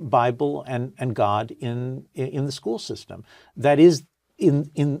Bible and God in the school system. That is, in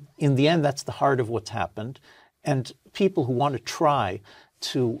the end, that's the heart of what's happened. And people who want to try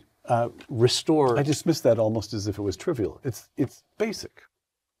to restore. I dismiss that almost as if it was trivial. It's basic.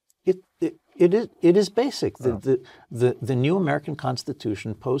 It is basic. The new American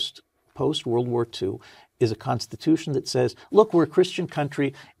Constitution post World War II is a constitution that says, look, we're a Christian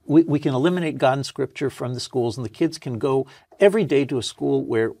country. We can eliminate God and Scripture from the schools, and the kids can go every day to a school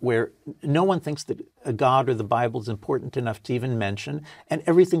where no one thinks that God or the Bible is important enough to even mention, and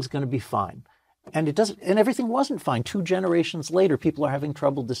everything's going to be fine. And it doesn't. And everything wasn't fine. 2 generations later, people are having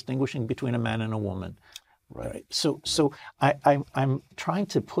trouble distinguishing between a man and a woman. Right. So I'm trying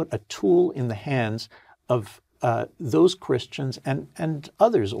to put a tool in the hands of those Christians and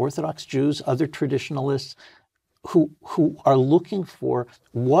others, Orthodox Jews, other traditionalists, who are looking for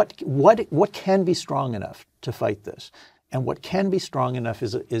what can be strong enough to fight this, and what can be strong enough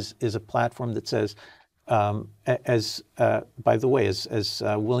is a platform that says, by the way, as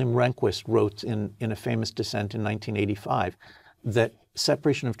William Rehnquist wrote in a famous dissent in 1985, that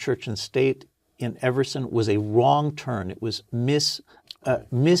separation of church and state in Everson was a wrong turn. It was misjudged,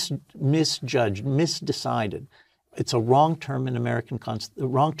 misdecided. It's a wrong turn in American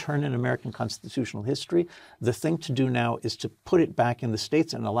constitutional history. The thing to do now is to put it back in the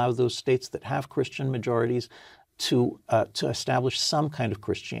states and allow those states that have Christian majorities to establish some kind of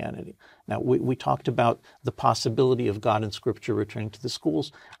Christianity. Now, we talked about the possibility of God and Scripture returning to the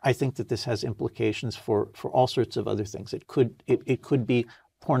schools. I think that this has implications for all sorts of other things. It could be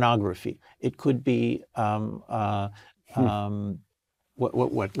pornography. It could be what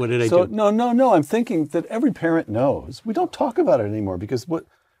did I do? No. I'm thinking that every parent knows. We don't talk about it anymore because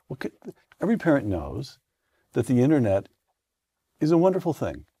every parent knows that the internet is a wonderful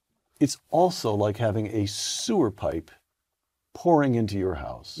thing. It's also like having a sewer pipe pouring into your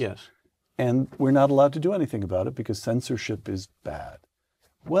house. Yes. And we're not allowed to do anything about it because censorship is bad.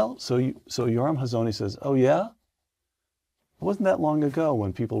 Well, so Yoram Hazony says, oh yeah? It wasn't that long ago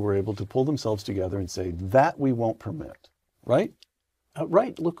when people were able to pull themselves together and say, that we won't permit, right?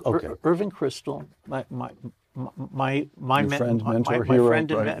 Right. Look, okay. Irving Kristol, my friend,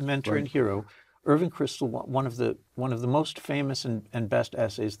 mentor, and hero, Irving Kristol, one of the most famous and best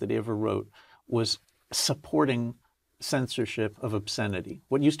essays that he ever wrote was supporting censorship of obscenity,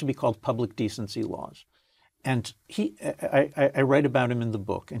 what used to be called public decency laws. And I write about him in the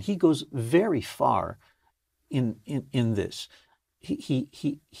book, and he goes very far in this.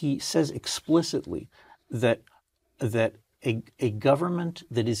 He says explicitly that a government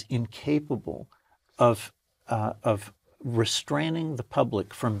that is incapable of restraining the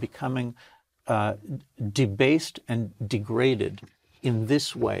public from becoming debased and degraded in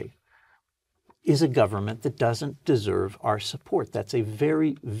this way is a government that doesn't deserve our support. That's a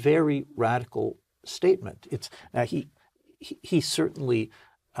very, very radical statement. He certainly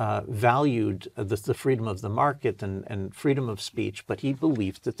valued the freedom of the market and freedom of speech, but he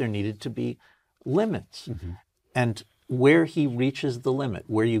believed that there needed to be limits. Mm-hmm. And where he reaches the limit,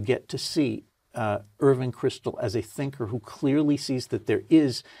 where you get to see Irving Kristol as a thinker who clearly sees that there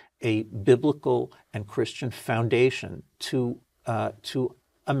is a biblical and Christian foundation to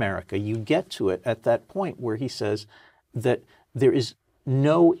America, you get to it at that point where he says that there is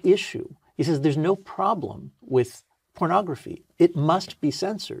no issue. He says there's no problem with pornography. It must be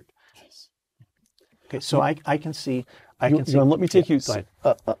censored. Yes. Okay, so I can see. Let me take you.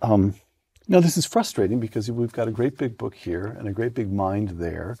 Now, this is frustrating because we've got a great big book here and a great big mind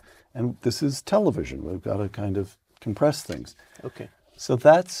there, and this is television. We've got to kind of compress things. Okay. So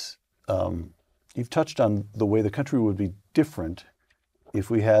that's, you've touched on the way the country would be different if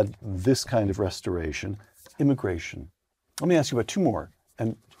we had this kind of restoration. Immigration. Let me ask you about 2 more,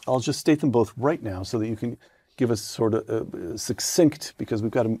 and I'll just state them both right now so that you can give us sort of succinct, because I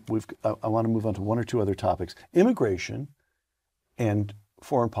want to move on to 1 or 2 other topics. Immigration and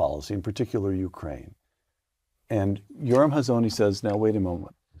foreign policy, in particular Ukraine. And Yoram Hazony says, now wait a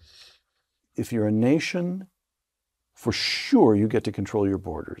moment. If you're a nation, for sure you get to control your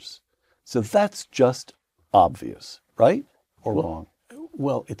borders. So that's just obvious, right? Or wrong?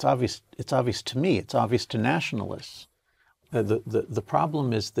 Well, it's obvious to me. It's obvious to nationalists. The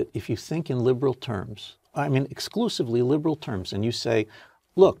problem is that if you think in liberal terms, I mean exclusively liberal terms, and you say,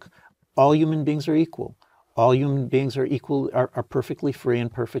 look, all human beings are equal. All human beings are equal, are perfectly free and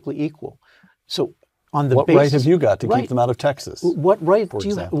perfectly equal. So on the What basis, right have you got to right. keep them out of Texas? What right for do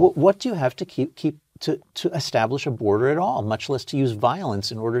you example? what do you have to keep to establish a border at all, much less to use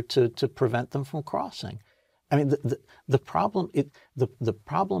violence in order to prevent them from crossing? I mean, the problem the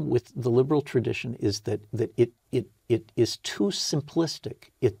problem with the liberal tradition is that it is too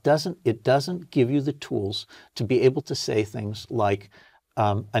simplistic. It doesn't give you the tools to be able to say things like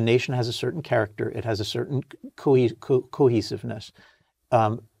a nation has a certain character, it has a certain cohesiveness.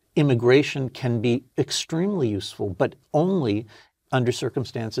 Immigration can be extremely useful, but only under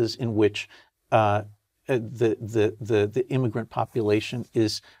circumstances in which the immigrant population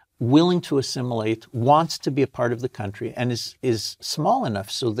is willing to assimilate, wants to be a part of the country, and is small enough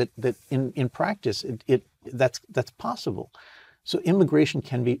so that in practice that's possible. So immigration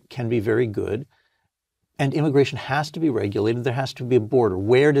can be very good, and immigration has to be regulated. There has to be a border.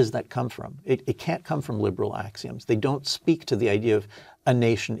 Where does that come from? It can't come from liberal axioms. They don't speak to the idea of a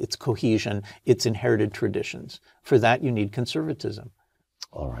nation, its cohesion, its inherited traditions. For that, you need conservatism.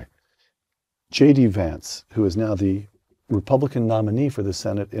 All right. J.D. Vance, who is now the Republican nominee for the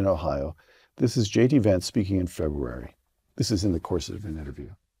Senate in Ohio. This is J.D. Vance speaking in February. This is in the course of an interview.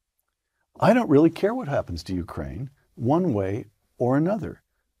 I don't really care what happens to Ukraine, one way or another.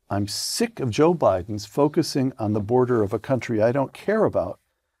 I'm sick of Joe Biden's focusing on the border of a country I don't care about,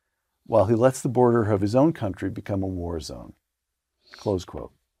 while he lets the border of his own country become a war zone. Close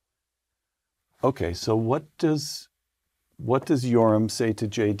quote. Okay, so what does Yoram say to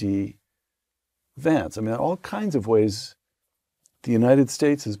J.D. Vance? I mean, all kinds of ways the United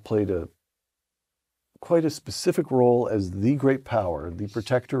States has played quite a specific role as the great power, the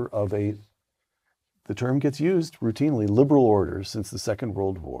protector of the term gets used routinely, liberal order since the Second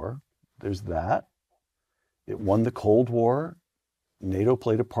World War. There's that. It won the Cold War. NATO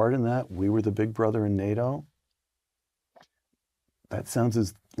played a part in that. We were the big brother in NATO. That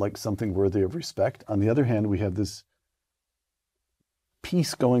sounds like something worthy of respect. On the other hand, we have this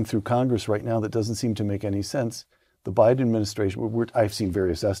piece going through Congress right now that doesn't seem to make any sense. The Biden administration, I've seen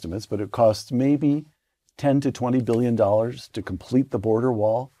various estimates, but it costs maybe $10 to $20 billion to complete the border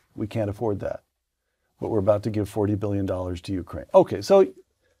wall. We can't afford that. But we're about to give $40 billion to Ukraine. Okay, so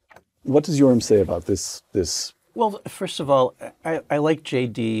what does Yoram say about this? Well, first of all, I like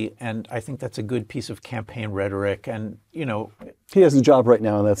JD, and I think that's a good piece of campaign rhetoric. And he has a job right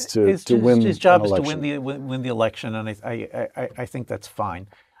now, and that's to win. His job is to win the election, and I think that's fine.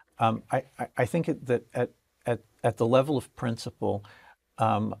 I think that at the level of principle,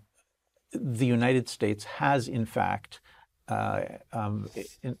 the United States has in fact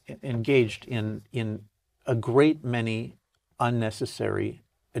engaged in a great many unnecessary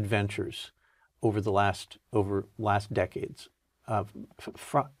adventures over last decades,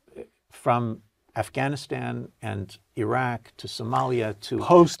 from Afghanistan and Iraq to Somalia to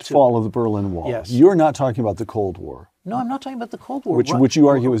post-fall of the Berlin Wall. Yes. You're not talking about the Cold War. No, I'm not talking about the Cold War. Which you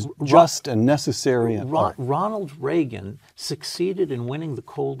argue is just and necessary. Ronald Reagan succeeded in winning the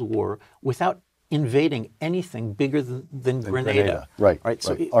Cold War without invading anything bigger than Grenada. Right.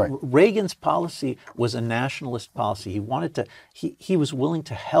 So All right. Reagan's policy was a nationalist policy. He was willing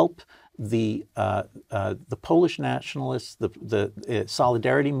to help the Polish nationalists, the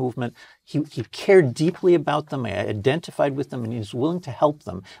Solidarity movement. He cared deeply about them, identified with them, and he was willing to help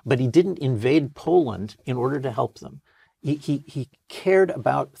them. But he didn't invade Poland in order to help them. He cared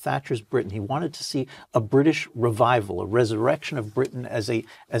about Thatcher's Britain. He wanted to see a British revival, a resurrection of Britain as a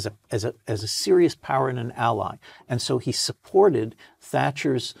serious power and an ally. And so he supported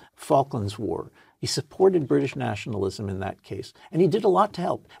Thatcher's Falklands War. He supported British nationalism in that case, and he did a lot to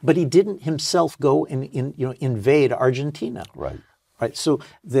help. But he didn't himself go and invade Argentina. Right. So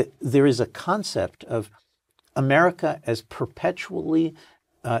there is a concept of America as perpetually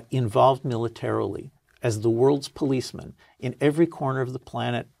involved militarily, as the world's policeman in every corner of the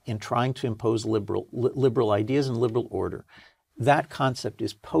planet in trying to impose liberal ideas and liberal order. That concept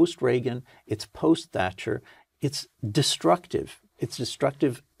is post-Reagan, it's post-Thatcher, it's destructive. It's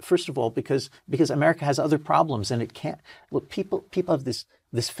destructive, first of all, because America has other problems and it can't. Look, people have this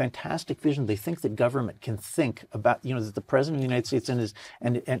fantastic vision. They think that government can think about, that the President of the United States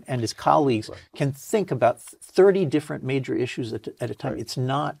and his colleagues can think about 30 different major issues at a time. It's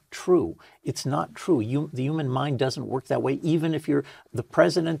not true. It's not true. The human mind doesn't work that way. Even if you're the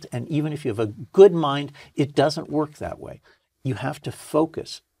president and even if you have a good mind, it doesn't work that way. You have to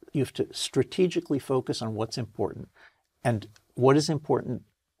focus. You have to strategically focus on what's important. And what is important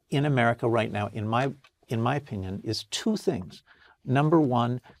in America right now, in my opinion, is two things. Number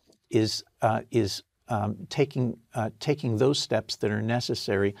one is taking those steps that are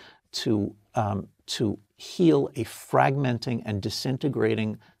necessary to to heal a fragmenting and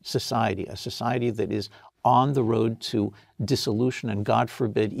disintegrating society, a society that is on the road to dissolution and, God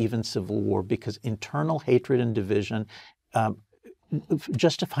forbid, even civil war, because internal hatred and division,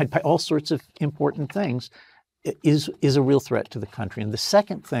 justified by all sorts of important things, is a real threat to the country. And the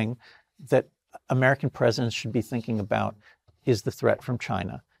second thing that American presidents should be thinking about is the threat from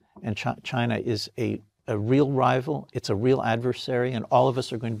China. And China is a real rival, it's a real adversary, and all of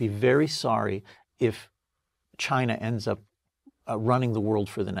us are going to be very sorry if China ends up running the world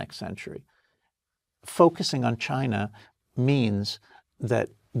for the next century. Focusing on China means that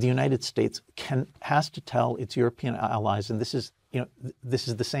the United States has to tell its European allies, and this is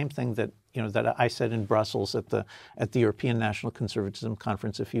the same thing that that I said in Brussels at the European National Conservatism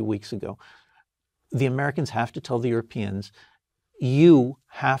Conference a few weeks ago. The Americans have to tell the Europeans, you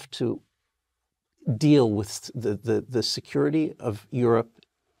have to deal with the security of Europe,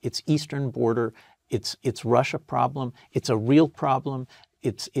 its eastern border, its Russia problem. It's a real problem.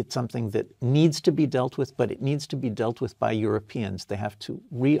 It's something that needs to be dealt with, but it needs to be dealt with by Europeans. They have to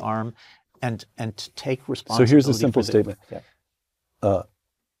rearm and take responsibility. So here's a simple statement. Yeah.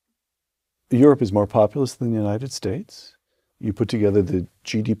 Europe is more populous than the United States. You put together the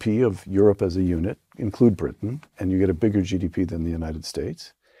GDP of Europe as a unit, include Britain, and you get a bigger GDP than the United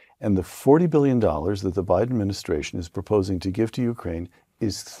States. And the $40 billion that the Biden administration is proposing to give to Ukraine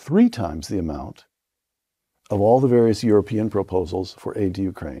is 3 times the amount of all the various European proposals for aid to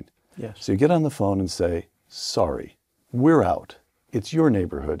Ukraine. Yes. So you get on the phone and say, sorry, we're out. It's your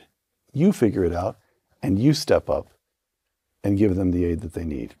neighborhood. You figure it out, and you step up and give them the aid that they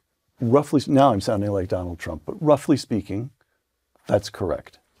need. Roughly, now I'm sounding like Donald Trump, but roughly speaking, that's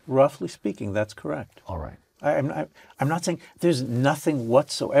correct. Roughly speaking, that's correct. All right. I'm not saying there's nothing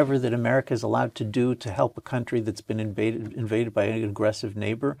whatsoever that America is allowed to do to help a country that's been invaded by an aggressive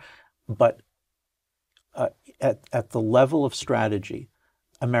neighbor, but at the level of strategy,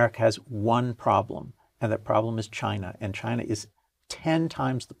 America has one problem, and that problem is China. And China is 10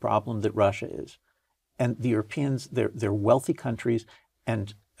 times the problem that Russia is. And the Europeans, they're wealthy countries,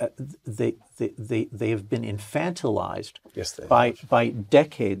 and they have been infantilized by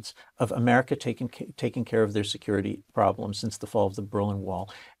decades of America taking care of their security problems since the fall of the Berlin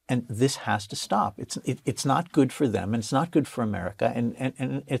Wall. And this has to stop. It's not good for them, and it's not good for America,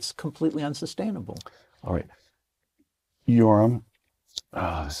 and it's completely unsustainable. All right. Yoram,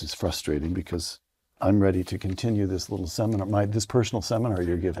 this is frustrating because I'm ready to continue this little seminar, this personal seminar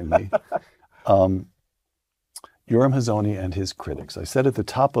you're giving me. Yoram Hazony and his critics. I said at the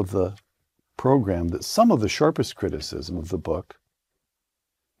top of the program that some of the sharpest criticism of the book,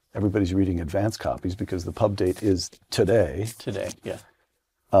 everybody's reading advance copies because the pub date is today. Today, yeah.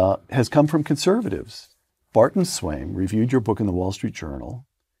 Has come from conservatives. Barton Swaim reviewed your book in the Wall Street Journal,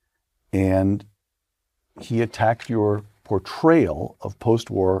 and he attacked your portrayal of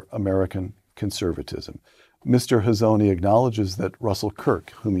post-war American conservatism. Mr. Hazony acknowledges that Russell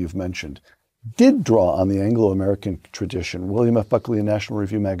Kirk, whom you've mentioned, did draw on the Anglo-American tradition. William F. Buckley in National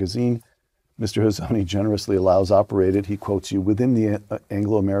Review magazine, Mr. Hazony generously allows operated, he quotes you, within the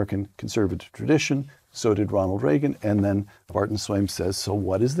Anglo-American conservative tradition. So did Ronald Reagan. And then Barton Swaim says, so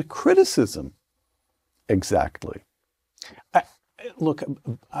what is the criticism exactly? Look,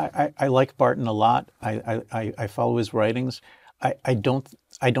 I like Barton a lot. I follow his writings. I don't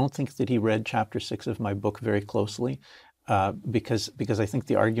think that he read chapter 6 of my book very closely. Because I think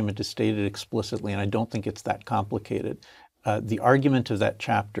the argument is stated explicitly, and I don't think it's that complicated. The argument of that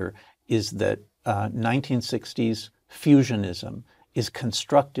chapter is that 1960s fusionism is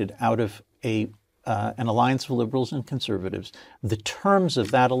constructed out of an alliance of liberals and conservatives. The terms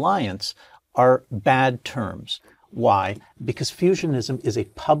of that alliance are bad terms. Why? Because fusionism is a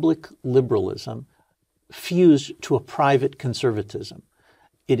public liberalism fused to a private conservatism.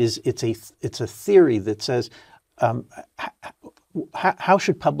 It's a theory that says, how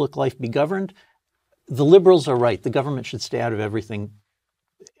should public life be governed? The liberals are right. The government should stay out of everything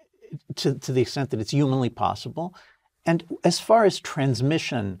to the extent that it's humanly possible. And as far as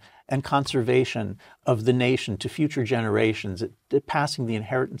transmission and conservation of the nation to future generations, passing the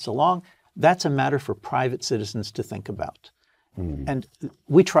inheritance along, that's a matter for private citizens to think about. And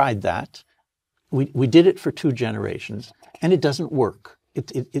we tried that. We did it for 2 generations, and it doesn't work.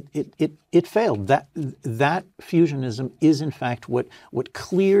 It failed. That fusionism is in fact what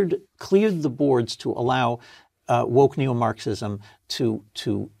cleared the boards to allow woke neo-Marxism to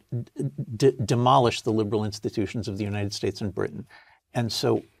demolish the liberal institutions of the United States and Britain. And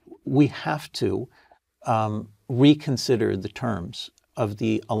so we have to reconsider the terms of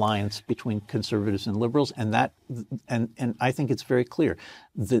the alliance between conservatives and liberals, and I think it's very clear.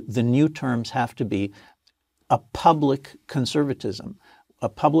 The new terms have to be a public conservatism, a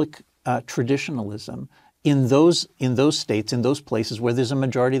public traditionalism in those states, in those places where there's a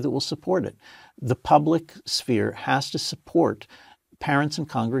majority that will support it. The public sphere has to support parents and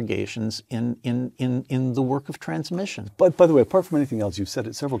congregations in the work of transmission. But by the way, apart from anything else, you've said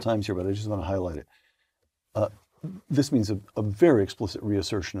it several times here, but I just want to highlight it. This means a very explicit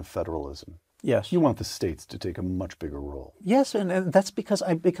reassertion of federalism. Yes. You want the states to take a much bigger role. Yes, and that's because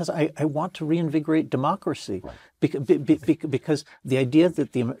I want to reinvigorate democracy, right. Because the idea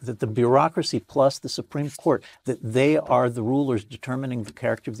that the bureaucracy plus the Supreme Court, that they are the rulers determining the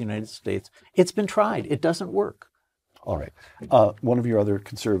character of the United States, it's been tried. It doesn't work. All right. One of your other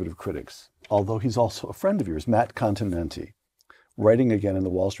conservative critics, although he's also a friend of yours, Matt Continenti, writing again in the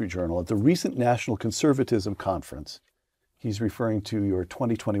Wall Street Journal, at the recent National Conservatism Conference, he's referring to your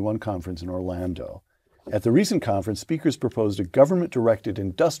 2021 conference in Orlando. At the recent conference, speakers proposed a government-directed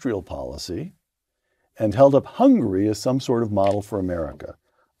industrial policy and held up Hungary as some sort of model for America.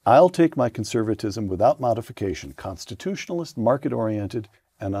 I'll take my conservatism without modification, constitutionalist, market-oriented,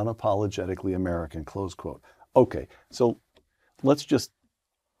 and unapologetically American, close quote. Okay, so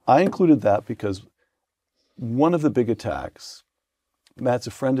I included that because one of the big attacks, Matt's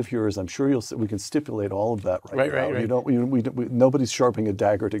a friend of yours. I'm sure we can stipulate all of that right now. Right. Nobody's sharpening a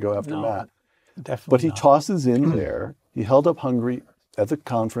dagger to go after Matt. Definitely but he tosses in there. He held up Hungary at the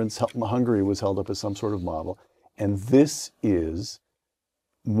conference. Hungary was held up as some sort of model. And this is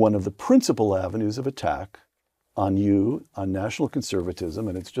one of the principal avenues of attack on you, on national conservatism,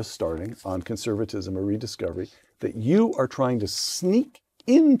 and it's just starting, on conservatism, a rediscovery, that you are trying to sneak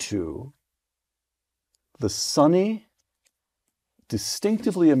into the sunny,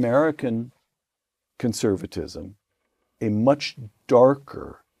 distinctively American conservatism, a much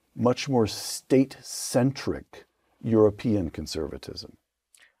darker, much more state-centric European conservatism.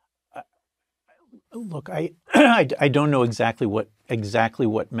 Look, I don't know exactly what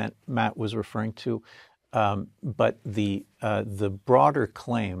Matt was referring to, but the broader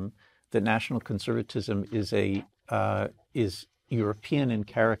claim that national conservatism is European in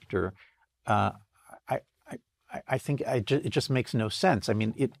character, I think it just makes no sense. I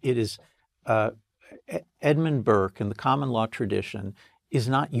mean, it is Edmund Burke and the common law tradition is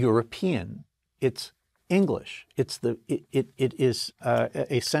not European. It's English. It is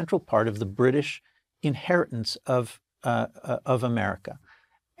a central part of the British inheritance of America,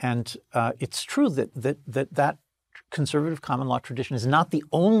 and it's true that conservative common law tradition is not the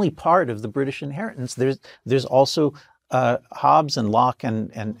only part of the British inheritance. There's also Hobbes and Locke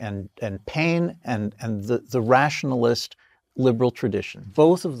and Paine and the rationalist liberal tradition.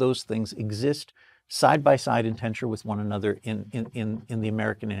 Both of those things exist side by side in tension with one another in the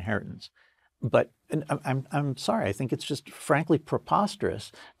American inheritance. But I'm sorry, I think it's just frankly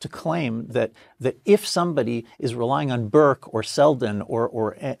preposterous to claim that if somebody is relying on Burke or Selden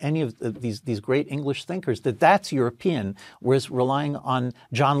or any of these great English thinkers, that's European, whereas relying on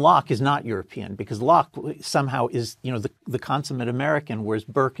John Locke is not European, because Locke somehow is the consummate American, whereas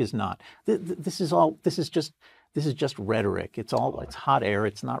Burke is not. This is just rhetoric. It's hot air.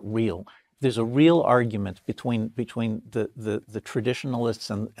 It's not real. There's a real argument between the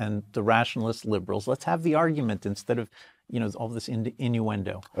traditionalists and the rationalist liberals. Let's have the argument instead of all this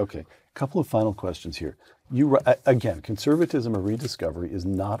innuendo. Okay, a couple of final questions here. Again, Conservatism: A Rediscovery is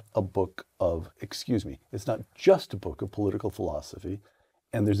not a book of, it's not just a book of political philosophy,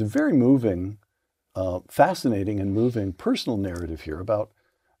 and there's a very moving, fascinating and moving personal narrative here about,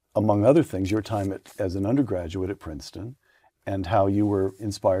 among other things, your time as an undergraduate at Princeton, and how you were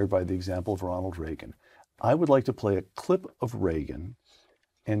inspired by the example of Ronald Reagan. I would like to play a clip of Reagan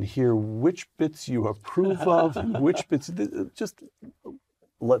and hear which bits you approve of, and which bits. Just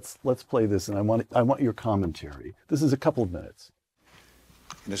let's play this, and I want your commentary. This is a couple of minutes.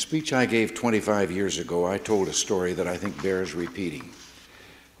 In a speech I gave 25 years ago, I told a story that I think bears repeating.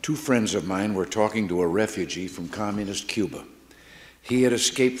 Two friends of mine were talking to a refugee from communist Cuba. He had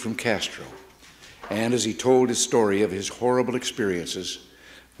escaped from Castro. And as he told his story of his horrible experiences,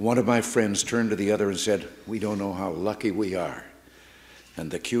 one of my friends turned to the other and said, "We don't know how lucky we are." And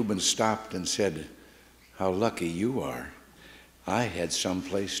the Cuban stopped and said, "How lucky you are. I had some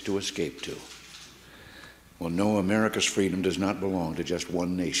place to escape to." Well, no, America's freedom does not belong to just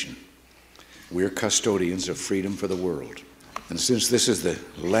one nation. We're custodians of freedom for the world. And since this is the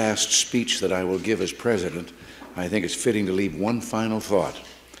last speech that I will give as president, I think it's fitting to leave one final thought.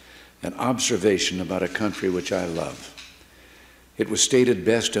 An observation about a country which I love. It was stated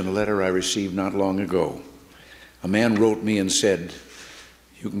best in a letter I received not long ago. A man wrote me and said,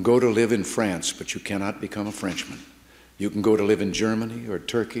 You can go to live in France, but you cannot become a Frenchman. You can go to live in Germany or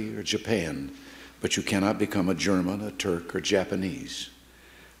Turkey or Japan, but you cannot become a German, a Turk, or Japanese.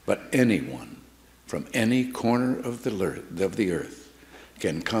 But anyone from any corner of the earth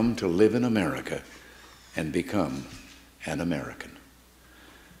can come to live in America and become an American.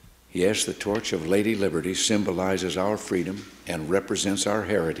 Yes, the torch of Lady Liberty symbolizes our freedom and represents our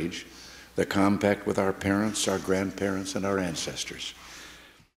heritage, the compact with our parents, our grandparents, and our ancestors.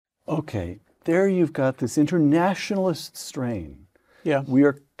 Okay, there you've got this internationalist strain. Yeah. We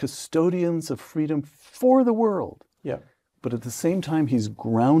are custodians of freedom for the world. Yeah. But at the same time, he's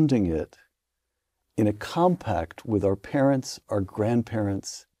grounding it in a compact with our parents, our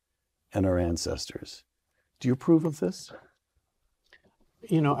grandparents, and our ancestors. Do you approve of this?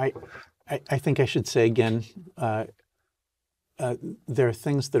 You know, I think I should say again, there are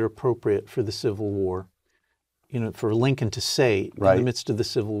things that are appropriate for the Civil War, you know, for Lincoln to say Right. in the midst of the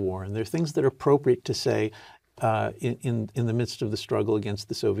Civil War. And there are things that are appropriate to say in the midst of the struggle against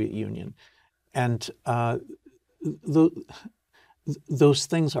the Soviet Union. And those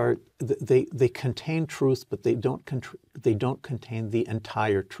things are, they contain truth, but they don't contain the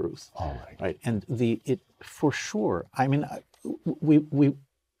entire truth. All right. Right. And for sure, I mean,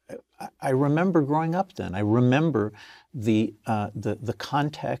 I remember growing up then. I remember the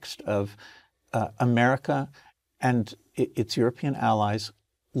context of America and its European allies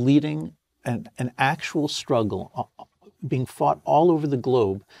leading an actual struggle being fought all over the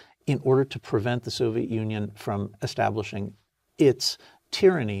globe in order to prevent the Soviet Union from establishing its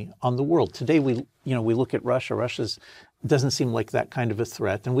tyranny on the world. Today, we look at Russia. Russia's doesn't seem like that kind of a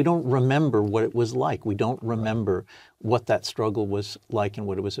threat, and we don't remember what it was like. We don't remember what that struggle was like and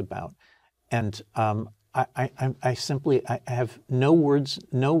what it was about. And I simply have no words,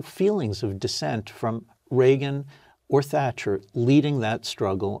 no feelings of dissent from Reagan or Thatcher leading that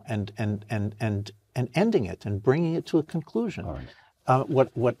struggle and ending it and bringing it to a conclusion. All right.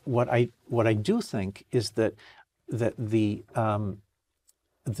 What I do think is that the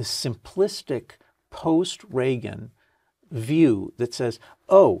simplistic post-Reagan view that says,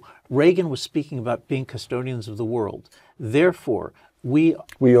 oh, Reagan was speaking about being custodians of the world, therefore we owe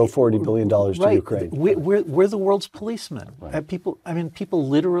 $40 billion to right, Ukraine. We're the world's policemen. Right. People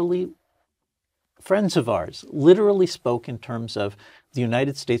literally, friends of ours, literally spoke in terms of the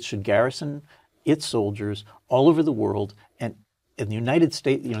United States should garrison its soldiers all over the world, and in the United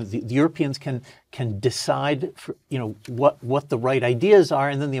States, the Europeans can decide what the right ideas are,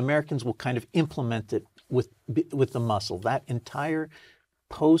 and then the Americans will kind of implement it with the muscle. That entire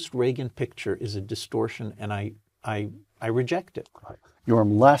post-Reagan picture is a distortion, and I reject it.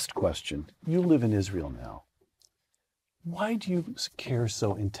 Yoram, last question. You live in Israel now. Why do you care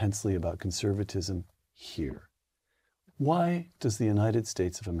so intensely about conservatism here? Why does the United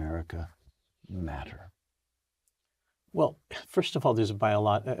States of America matter? Well, first of all, there's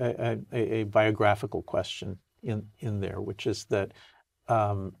a biographical question in there, which is that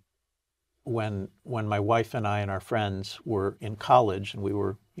when my wife and I and our friends were in college, and we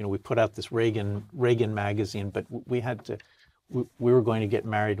put out this Reagan magazine, but we were going to get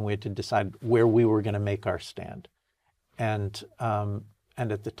married, and we had to decide where we were going to make our stand. And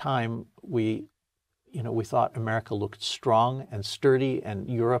at the time, we thought America looked strong and sturdy, and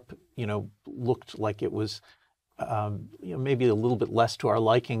Europe, looked like it was maybe a little bit less to our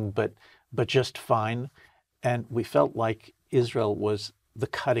liking, but just fine. And we felt like Israel was the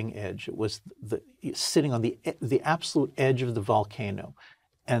cutting edge. It was sitting on the absolute edge of the volcano,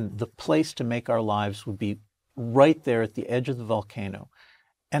 and the place to make our lives would be right there at the edge of the volcano.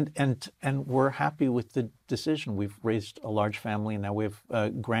 And we're happy with the decision. We've raised a large family, and now we have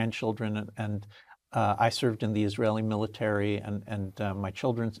grandchildren, and I served in the Israeli military, and my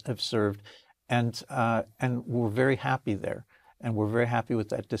children have served, and we're very happy there, and we're very happy with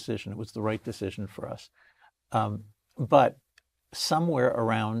that decision. It was the right decision for us. But somewhere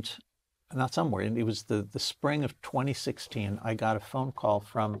around, not somewhere, it was the spring of 2016, I got a phone call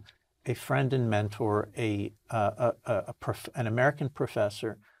from a friend and mentor, an American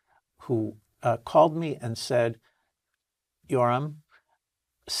professor, who called me and said, Yoram,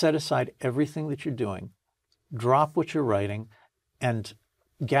 set aside everything that you're doing, drop what you're writing, and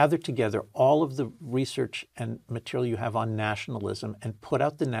gather together all of the research and material you have on nationalism and put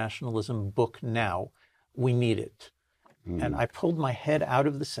out the nationalism book now. We need it. And I pulled my head out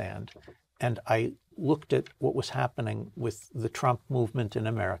of the sand, and I looked at what was happening with the Trump movement in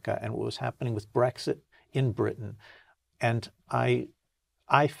America and what was happening with Brexit in Britain. And I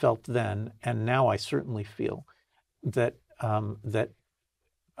felt then, and now I certainly feel, that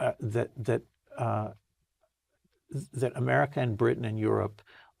that America and Britain and Europe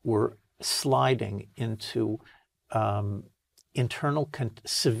were sliding into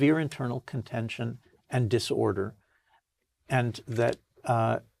severe internal contention and disorder, and that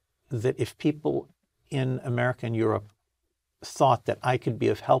if people in America and Europe thought that I could be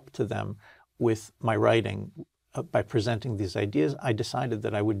of help to them with my writing by presenting these ideas, I decided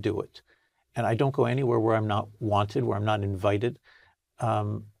that I would do it. And I don't go anywhere where I'm not wanted, where I'm not invited.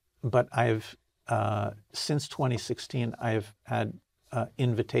 But I've since 2016, I've had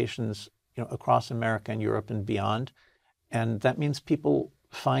invitations, across America and Europe and beyond, and that means people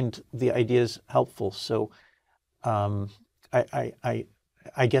find the ideas helpful. So I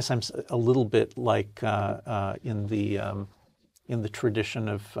guess I'm a little bit like in the tradition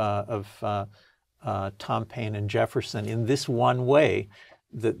of Tom Paine and Jefferson, in this one way,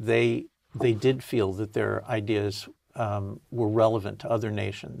 that they did feel that their ideas were relevant to other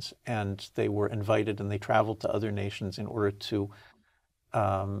nations, and they were invited and they traveled to other nations in order to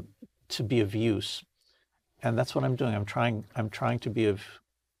be of use. And that's what I'm doing. I'm trying to be of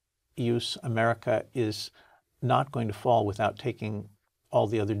use. America is not going to fall without taking all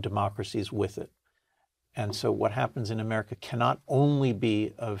the other democracies with it. And so what happens in America cannot only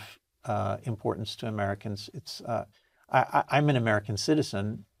be of importance to Americans. I'm an American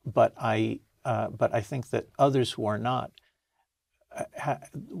citizen, but I think that others who are not,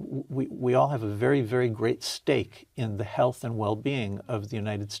 we all have a very, very great stake in the health and well-being of the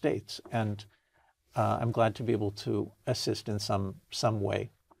United States, and I'm glad to be able to assist in some way.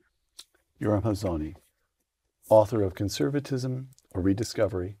 Yoram Hazony, author of Conservatism, A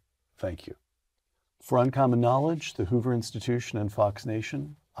Rediscovery, thank you. For Uncommon Knowledge, the Hoover Institution, and Fox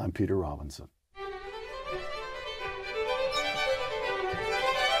Nation, I'm Peter Robinson.